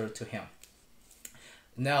closer to Him.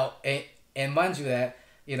 Now, and mind you that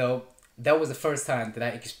that was the first time that I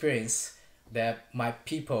experienced that my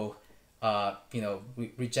people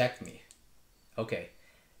reject me. Okay,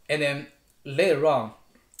 and then later on,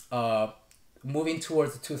 moving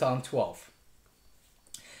towards 2012,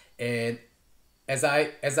 and as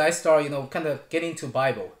I start kind of getting into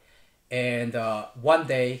Bible, and one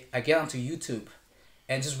day I get onto YouTube,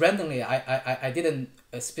 and just randomly I didn't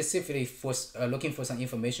specifically for looking for some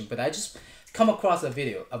information, but I just come across a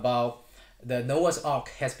video about the Noah's Ark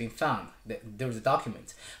has been found. There was a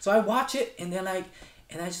document, so I watch it, and then I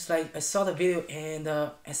saw the video, and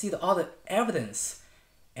I see all the evidence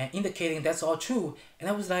and indicating that's all true, and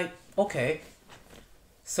I was like, okay,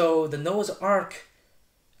 so the Noah's Ark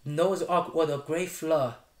or the great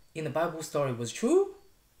flood in the Bible story was true.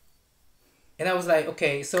 And I was like,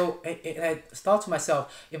 okay, so and I thought to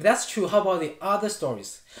myself, if that's true, how about the other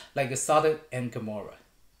stories, like the Sodom and Gomorrah,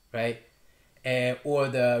 right? Or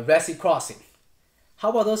the Red Sea crossing?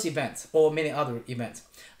 How about those events or many other events?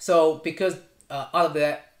 So because out of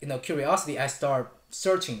that curiosity, I start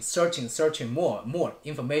searching more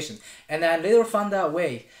information, and I later found out,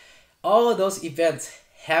 wait, all those events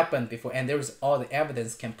happened before, and there is all the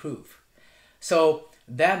evidence can prove. So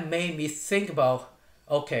that made me think about,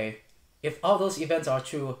 okay, if all those events are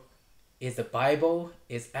true, is the Bible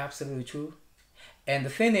is absolutely true? And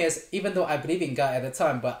the thing is, even though I believe in God at the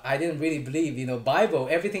time, but I didn't really believe, Bible,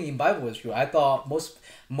 everything in Bible was true. I thought most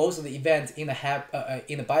of the events in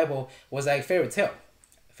the Bible was like fairy tale,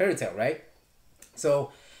 right?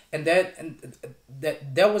 So, and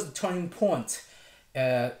that was the turning point,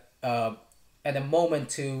 at the moment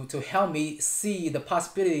to help me see the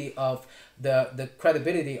possibility of the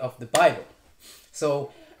credibility of the Bible.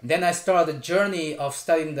 So then I started the journey of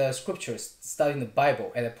studying the scriptures, studying the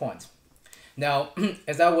Bible at that point. Now,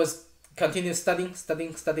 as I was continuing studying,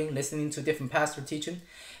 listening to different pastor teaching,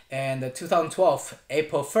 and 2012,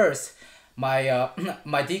 April 1st,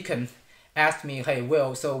 my deacon asked me, hey,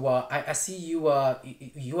 Will, so I see you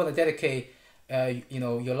want to dedicate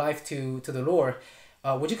your life to the Lord,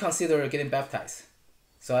 would you consider getting baptized?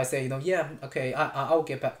 So I say, yeah, okay, I'll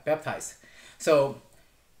get baptized. So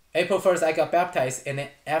April 1st, I got baptized, and then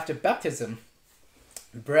after baptism,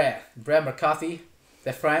 Brad McCarthy,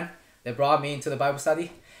 the friend that brought me into the Bible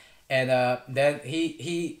study, and then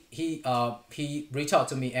he reached out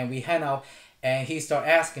to me, and we hang out, and he started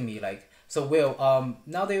asking me like, so Will,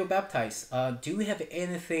 now that you're baptized, do you have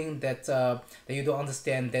anything that you don't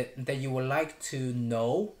understand that you would like to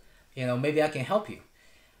know? Maybe I can help you.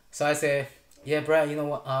 So I said, yeah, Brad, you know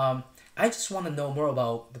what? I just want to know more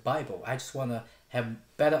about the Bible. I just want to have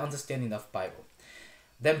better understanding of Bible.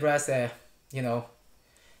 Then Brad said,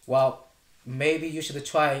 well, maybe you should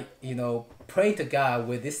try, pray to God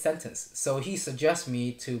with this sentence. So he suggests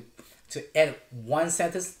me to add one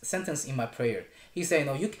sentence in my prayer. He said,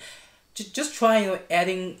 you just try,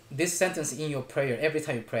 adding this sentence in your prayer every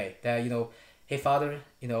time you pray. That, hey Father,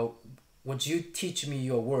 would you teach me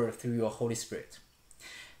your word through your Holy Spirit?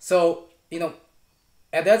 So,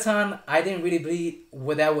 at that time, I didn't really believe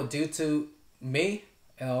what that would do to me,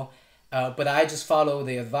 but I just followed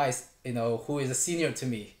the advice, who is a senior to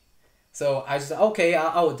me. So I just, okay,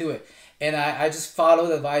 I will do it. And I just followed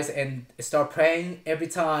the advice and start praying every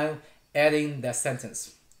time, adding that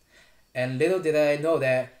sentence. And little did I know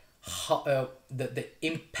that the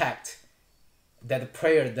impact that the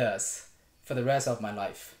prayer does for the rest of my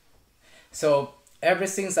life. So ever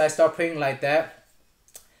since I start praying like that,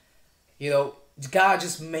 God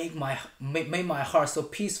just made my heart so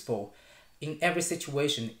peaceful in every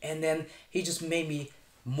situation, and then He just made me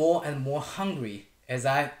more and more hungry as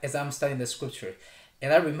I'm studying the scripture.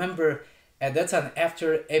 And I remember at that time,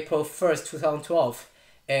 after April 1st, 2012,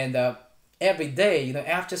 and every day,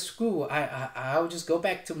 after school, I would just go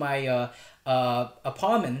back to my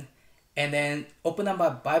apartment and then open up my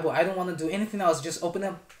Bible. I don't want to do anything else. Just open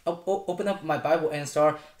up my Bible and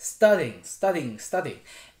start studying.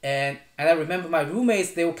 And I remember my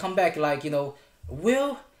roommates, they would come back like,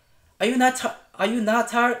 Will, are you not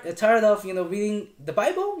tired of reading the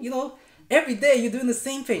Bible? Every day you're doing the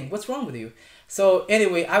same thing. What's wrong with you? So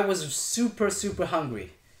anyway, I was super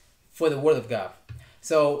hungry for the Word of God.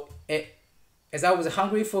 So as I was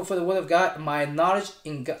hungry for the Word of God, my knowledge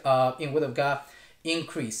in Word of God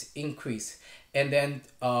increased, and then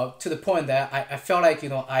to the point that I felt like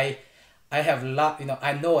I have a lot,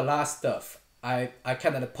 I know a lot of stuff. I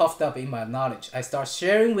kind of puffed up in my knowledge. I start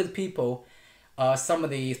sharing with people some of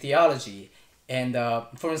the theology, and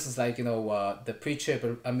for instance, like the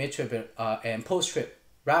pre-trib, mid-trib, and post-trib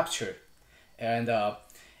rapture, and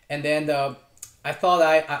then I thought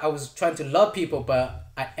I was trying to love people,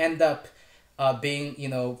 but I end up being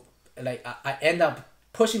I end up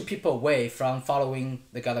pushing people away from following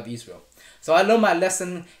the God of Israel. So I learned my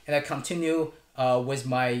lesson, and I continue with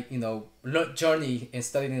my journey in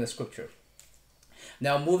studying the scripture.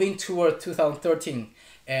 Now moving toward 2013,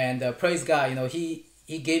 and praise God, he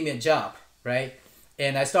gave me a job, right?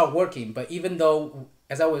 And I started working. But even though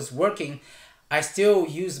as I was working, I still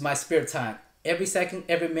used my spare time every second,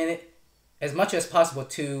 every minute, as much as possible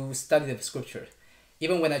to study the scripture.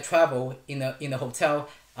 Even when I travel in a hotel,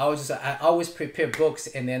 I always prepare books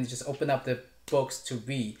and then just open up the books to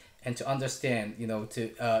read and to understand,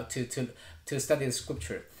 to study the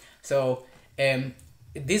scripture. So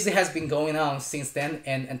this has been going on since then,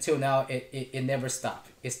 and until now it never stopped.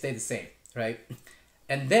 It stayed the same, right?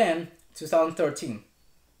 And then 2013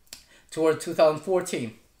 toward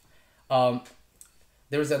 2014,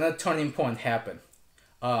 there was another turning point happen.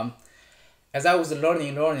 As I was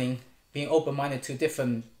learning, being open-minded to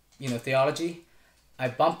different theology, I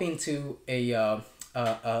bumped into a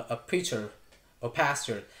preacher or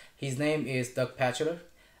pastor. His name is Doug Batchelor,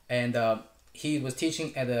 and he was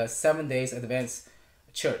teaching at the 7 Days Adventist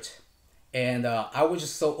church, and I was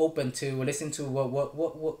just so open to listen to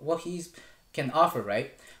what he can offer,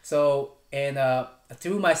 right? So and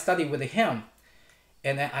through my study with him,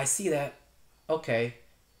 and I see that okay,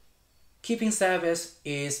 keeping Sabbath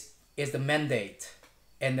is the mandate,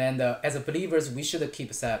 and then as a believers we should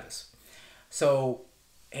keep Sabbath. So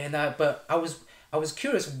but I was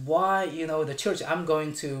curious why the church I'm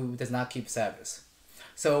going to does not keep Sabbath.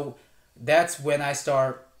 So that's when I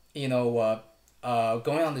start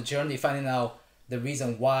going on the journey, finding out the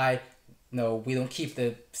reason why we don't keep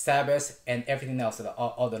the Sabbath and everything else,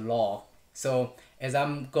 all the law. So as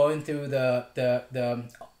I'm going through the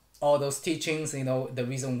all those teachings, the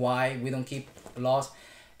reason why we don't keep laws,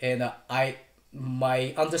 and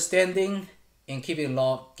my understanding in keeping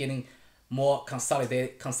law getting more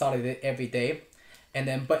consolidated every day. And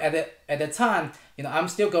then but at the time, I'm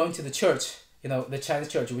still going to the church, the Chinese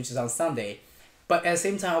church, which is on Sunday. But at the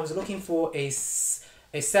same time, I was looking for a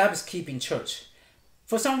Sabbath keeping church.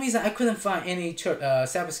 For some reason, I couldn't find any church,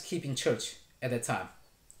 Sabbath keeping church at that time.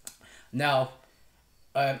 Now,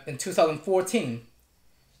 in 2014,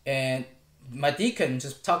 and my deacon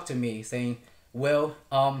just talked to me saying, "Well,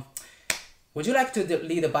 would you like to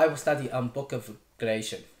lead a Bible study on Book of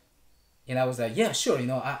Galatians?" And I was like, "Yeah, sure.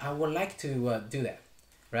 I would like to do that,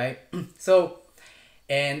 right?" So,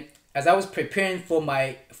 and as I was preparing for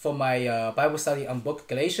my Bible study on Book of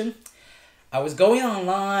Galatians, I was going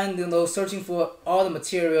online, searching for all the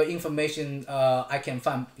material information I can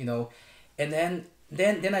find, and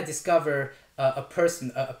then I discover a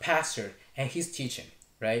person, a pastor, and his teaching,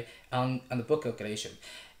 right, on the Book of Galatians.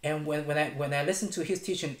 And when I listened to his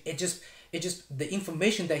teaching, it just the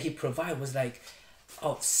information that he provided was like,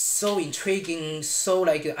 oh, so intriguing, so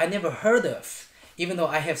like I never heard of, even though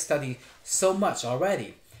I have studied so much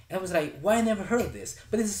already. And I was like, why I never heard of this?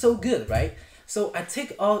 But this is so good, right? So I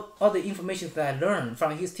take all the information that I learned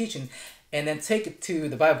from his teaching and then take it to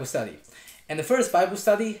the Bible study. And the first Bible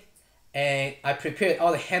study, and I prepared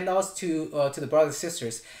all the handouts to the brothers and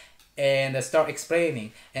sisters and start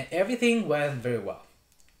explaining, and everything went very well.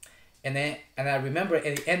 And I remember at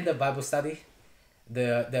the end of Bible study,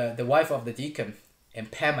 the wife of the deacon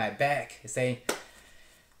and pat my back saying,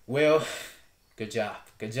 "Well, good job.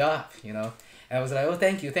 And I was like, "Oh,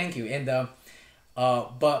 thank you." And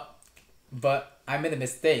but I made a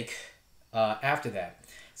mistake after that.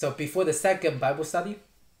 So before the second Bible study,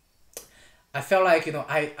 I felt like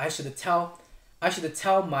I should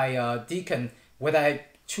tell my deacon what I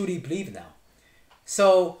truly believe now. So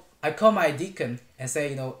I called my deacon and say,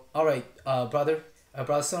 "All right, brother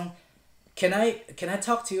Song, can I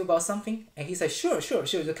talk to you about something?" And he said, sure.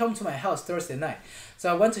 You come to my house Thursday night. So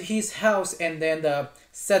I went to his house and then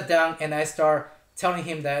sat down and I start telling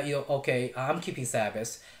him that okay, I'm keeping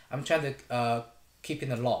Sabbath. I'm trying to keep in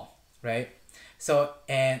the law, right? So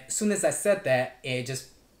and as soon as I said that,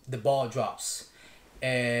 the ball drops,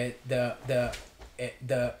 and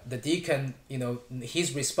the deacon, his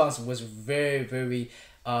response was very, very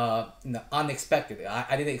unexpected.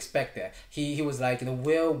 I didn't expect that. He was like,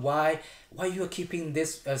 "Well, why you are keeping this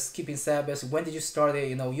keeping Sabbath? When did you start it?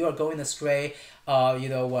 You are going astray.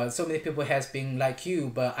 So many people has been like you,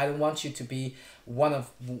 but I don't want you to be one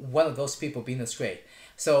of those people being astray."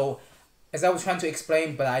 So as I was trying to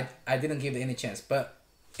explain, but I didn't give it any chance. But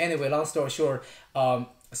anyway, long story short,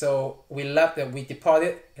 so we left and we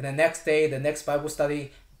departed, and the next day, the next Bible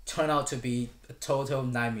study turned out to be a total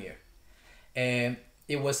nightmare. And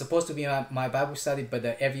it was supposed to be my Bible study, but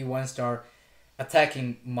everyone started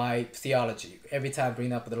attacking my theology. Every time I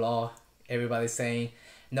bring up the law, everybody's saying,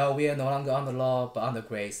 "No, we are no longer on the law, but on the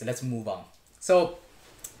grace. Let's move on." So,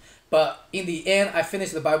 but in the end, I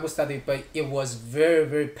finished the Bible study, but it was very,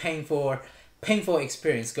 very painful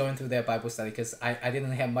experience going through that Bible study because I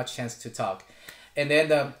didn't have much chance to talk. And then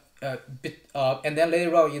and then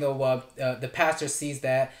later on, the pastor sees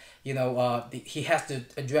that he has to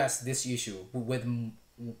address this issue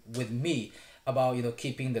with me about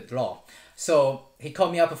keeping the law. So he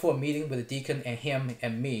called me up for a meeting with the deacon and him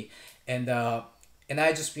and me, and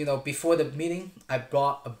I just before the meeting I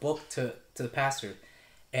brought a book to the pastor,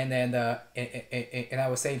 and then and I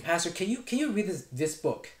was saying, "Pastor, can you read this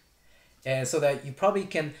book, and so that you probably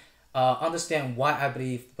can understand why I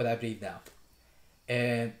believe what I believe now."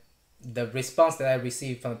 And the response that I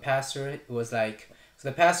received from the pastor was like, so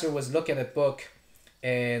the pastor was looking at the book,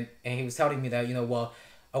 and he was telling me that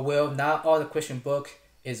well, not all the Christian book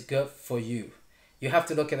is good for you. You have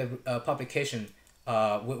to look at the publication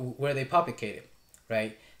where they publicated,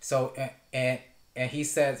 right? So and he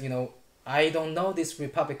said, "I don't know this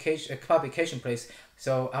publication place,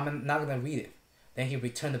 so I'm not gonna read it." Then he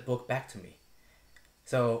returned the book back to me.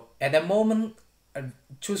 So at that moment,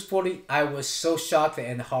 truthfully, I was so shocked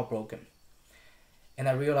and heartbroken, and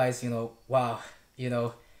I realized, wow,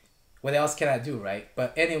 what else can I do, right? But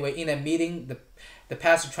anyway, in a meeting, the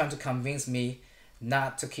pastor trying to convince me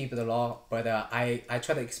not to keep the law, but I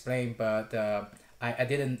tried to explain, but I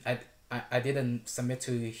didn't submit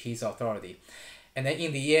to his authority, and then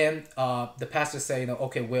in the end, the pastor said,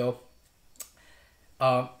 "Okay, well,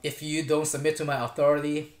 if you don't submit to my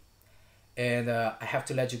authority, and I have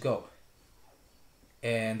to let you go."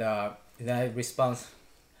 And then I respond,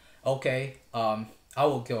 "Okay, I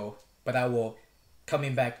will go, but I will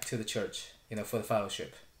coming back to the church, for the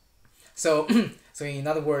fellowship." So, so in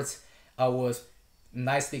other words, I was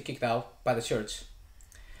nicely kicked out by the church,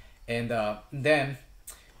 and then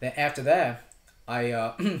after that,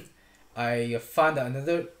 I found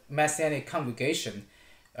another Messianic congregation,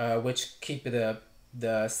 which keep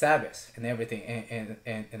the Sabbath and everything,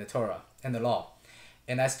 and the Torah and the law.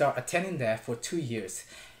 and I start attending that for 2 years,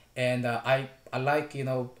 and I like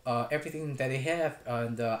everything that they have,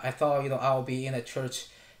 and I thought I'll be in a church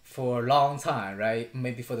for a long time, right?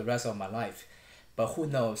 Maybe for the rest of my life, but who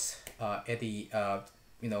knows? At the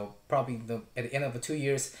probably at the end of the 2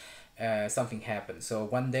 years, something happened. So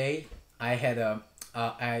one day I had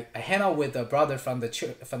I hang out with a brother from the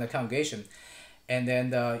church, from the congregation, and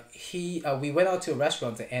then we went out to a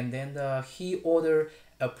restaurant, and then he ordered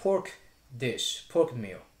a pork pork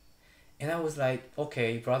meal, and I was like,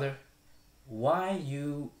 okay, brother, why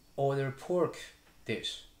you order pork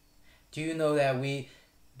dish? Do you know that we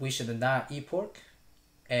should not eat pork?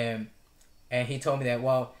 And he told me that,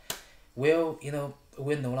 well, we're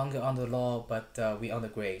no longer under law, but we under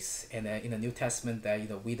grace, and in the New Testament that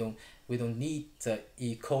we don't need to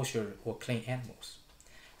eat kosher or clean animals.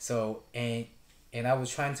 So and I was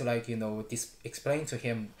trying to explain to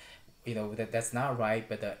him, that that's not right.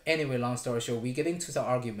 But anyway, long story short, we get into some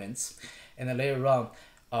arguments, and then later on,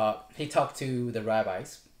 he talked to the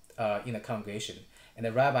rabbis in the congregation, and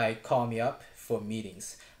the rabbi called me up for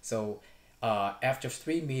meetings. So after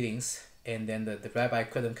 3 meetings, and then the rabbi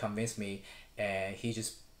couldn't convince me, and he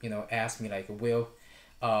just asked me like, Will,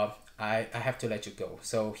 I have to let you go.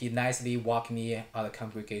 So he nicely walked me out of the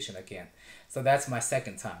congregation again. So that's my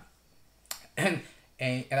second time.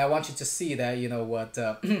 And I want you to see that what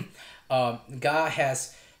God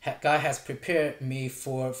has prepared me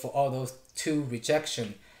for all those 2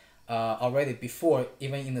 rejection already before,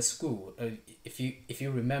 even in the school. If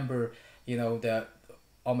you remember,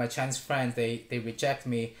 all my Chinese friends, they reject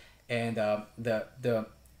me, and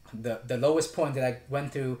the lowest point that I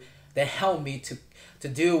went through, they helped me to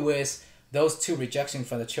deal with those 2 rejections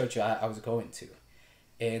from the church I was going to,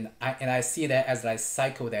 and I see that as like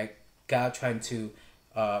cycle that God trying to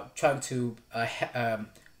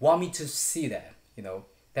want me to see that.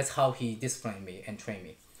 That's how He disciplined me and trained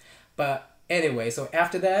me. But anyway, so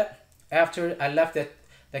after I left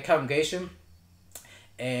that congregation,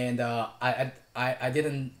 and I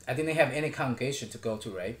didn't have any congregation to go to,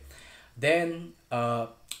 right? Then a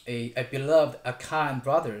beloved, a kind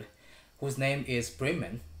brother, whose name is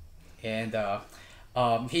Bremen, and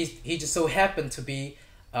he just so happened to be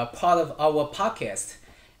a part of our podcast,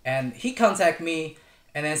 and he contacted me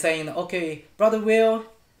and then saying, okay, brother Will,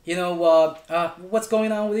 what's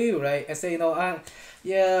going on with you, right? I say, I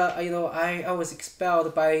was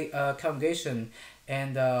expelled by congregation,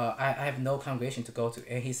 and I have no congregation to go to.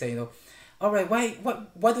 And he said, all right,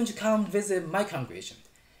 why don't you come visit my congregation?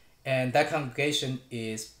 And that congregation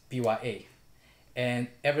is BYA. And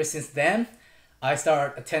ever since then, I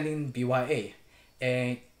started attending BYA.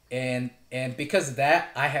 And because of that,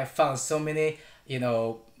 I have found so many,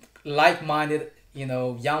 like-minded,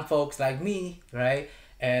 young folks like me, right?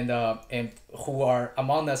 And who are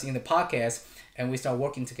among us in the podcast, and we start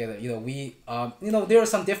working together. There are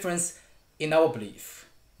some difference in our belief.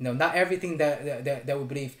 Not everything that we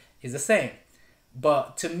believe is the same.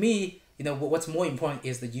 But to me, what's more important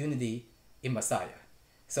is the unity in Messiah.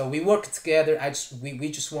 So we work together.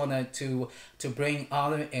 We just wanted to bring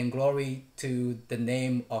honor and glory to the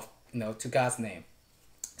name of to God's name.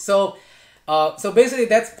 So basically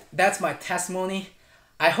that's my testimony.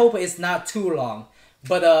 I hope it's not too long.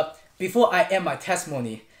 But before I end my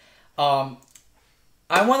testimony, I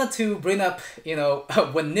wanted to bring up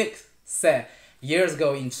what Nick said years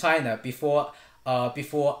ago in China before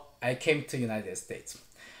I came to United States.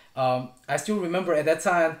 I still remember at that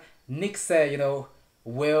time Nick said,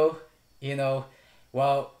 Will,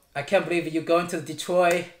 well, I can't believe you're going to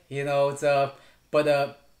Detroit,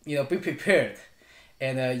 but be prepared,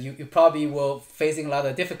 and you probably will facing a lot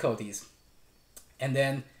of difficulties. And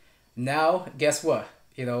then now, guess what?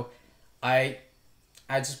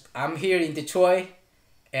 I'm here in Detroit,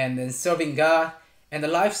 and then serving God, and the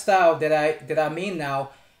lifestyle that I'm in now,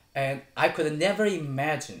 and I could never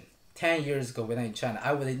imagine 10 years ago when I'm in China.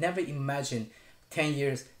 I would never imagine 10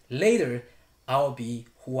 years later I'll be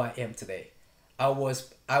who I am today. I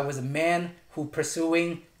was a man who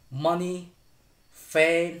pursuing money,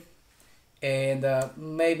 fame, and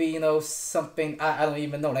maybe something I don't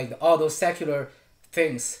even know, like all those secular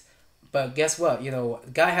things. But guess what?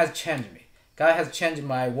 God has changed me. God has changed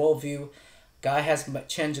my worldview. God has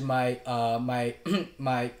changed my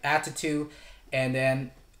my attitude, and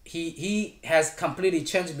then he has completely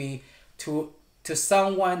changed me to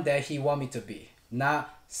someone that He want me to be, not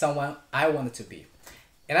someone I wanted to be.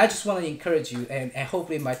 And I just want to encourage you, and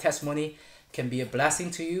hopefully my testimony can be a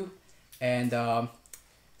blessing to you. And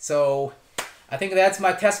so I think that's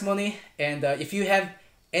my testimony. And if you have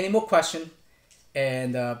any more questions,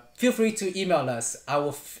 and feel free to email us. I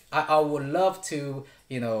would love to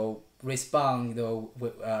respond,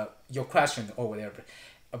 with your question or whatever.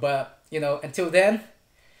 But until then,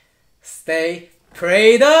 stay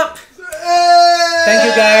prayed up. Thank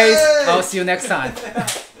you guys. I'll see you next time.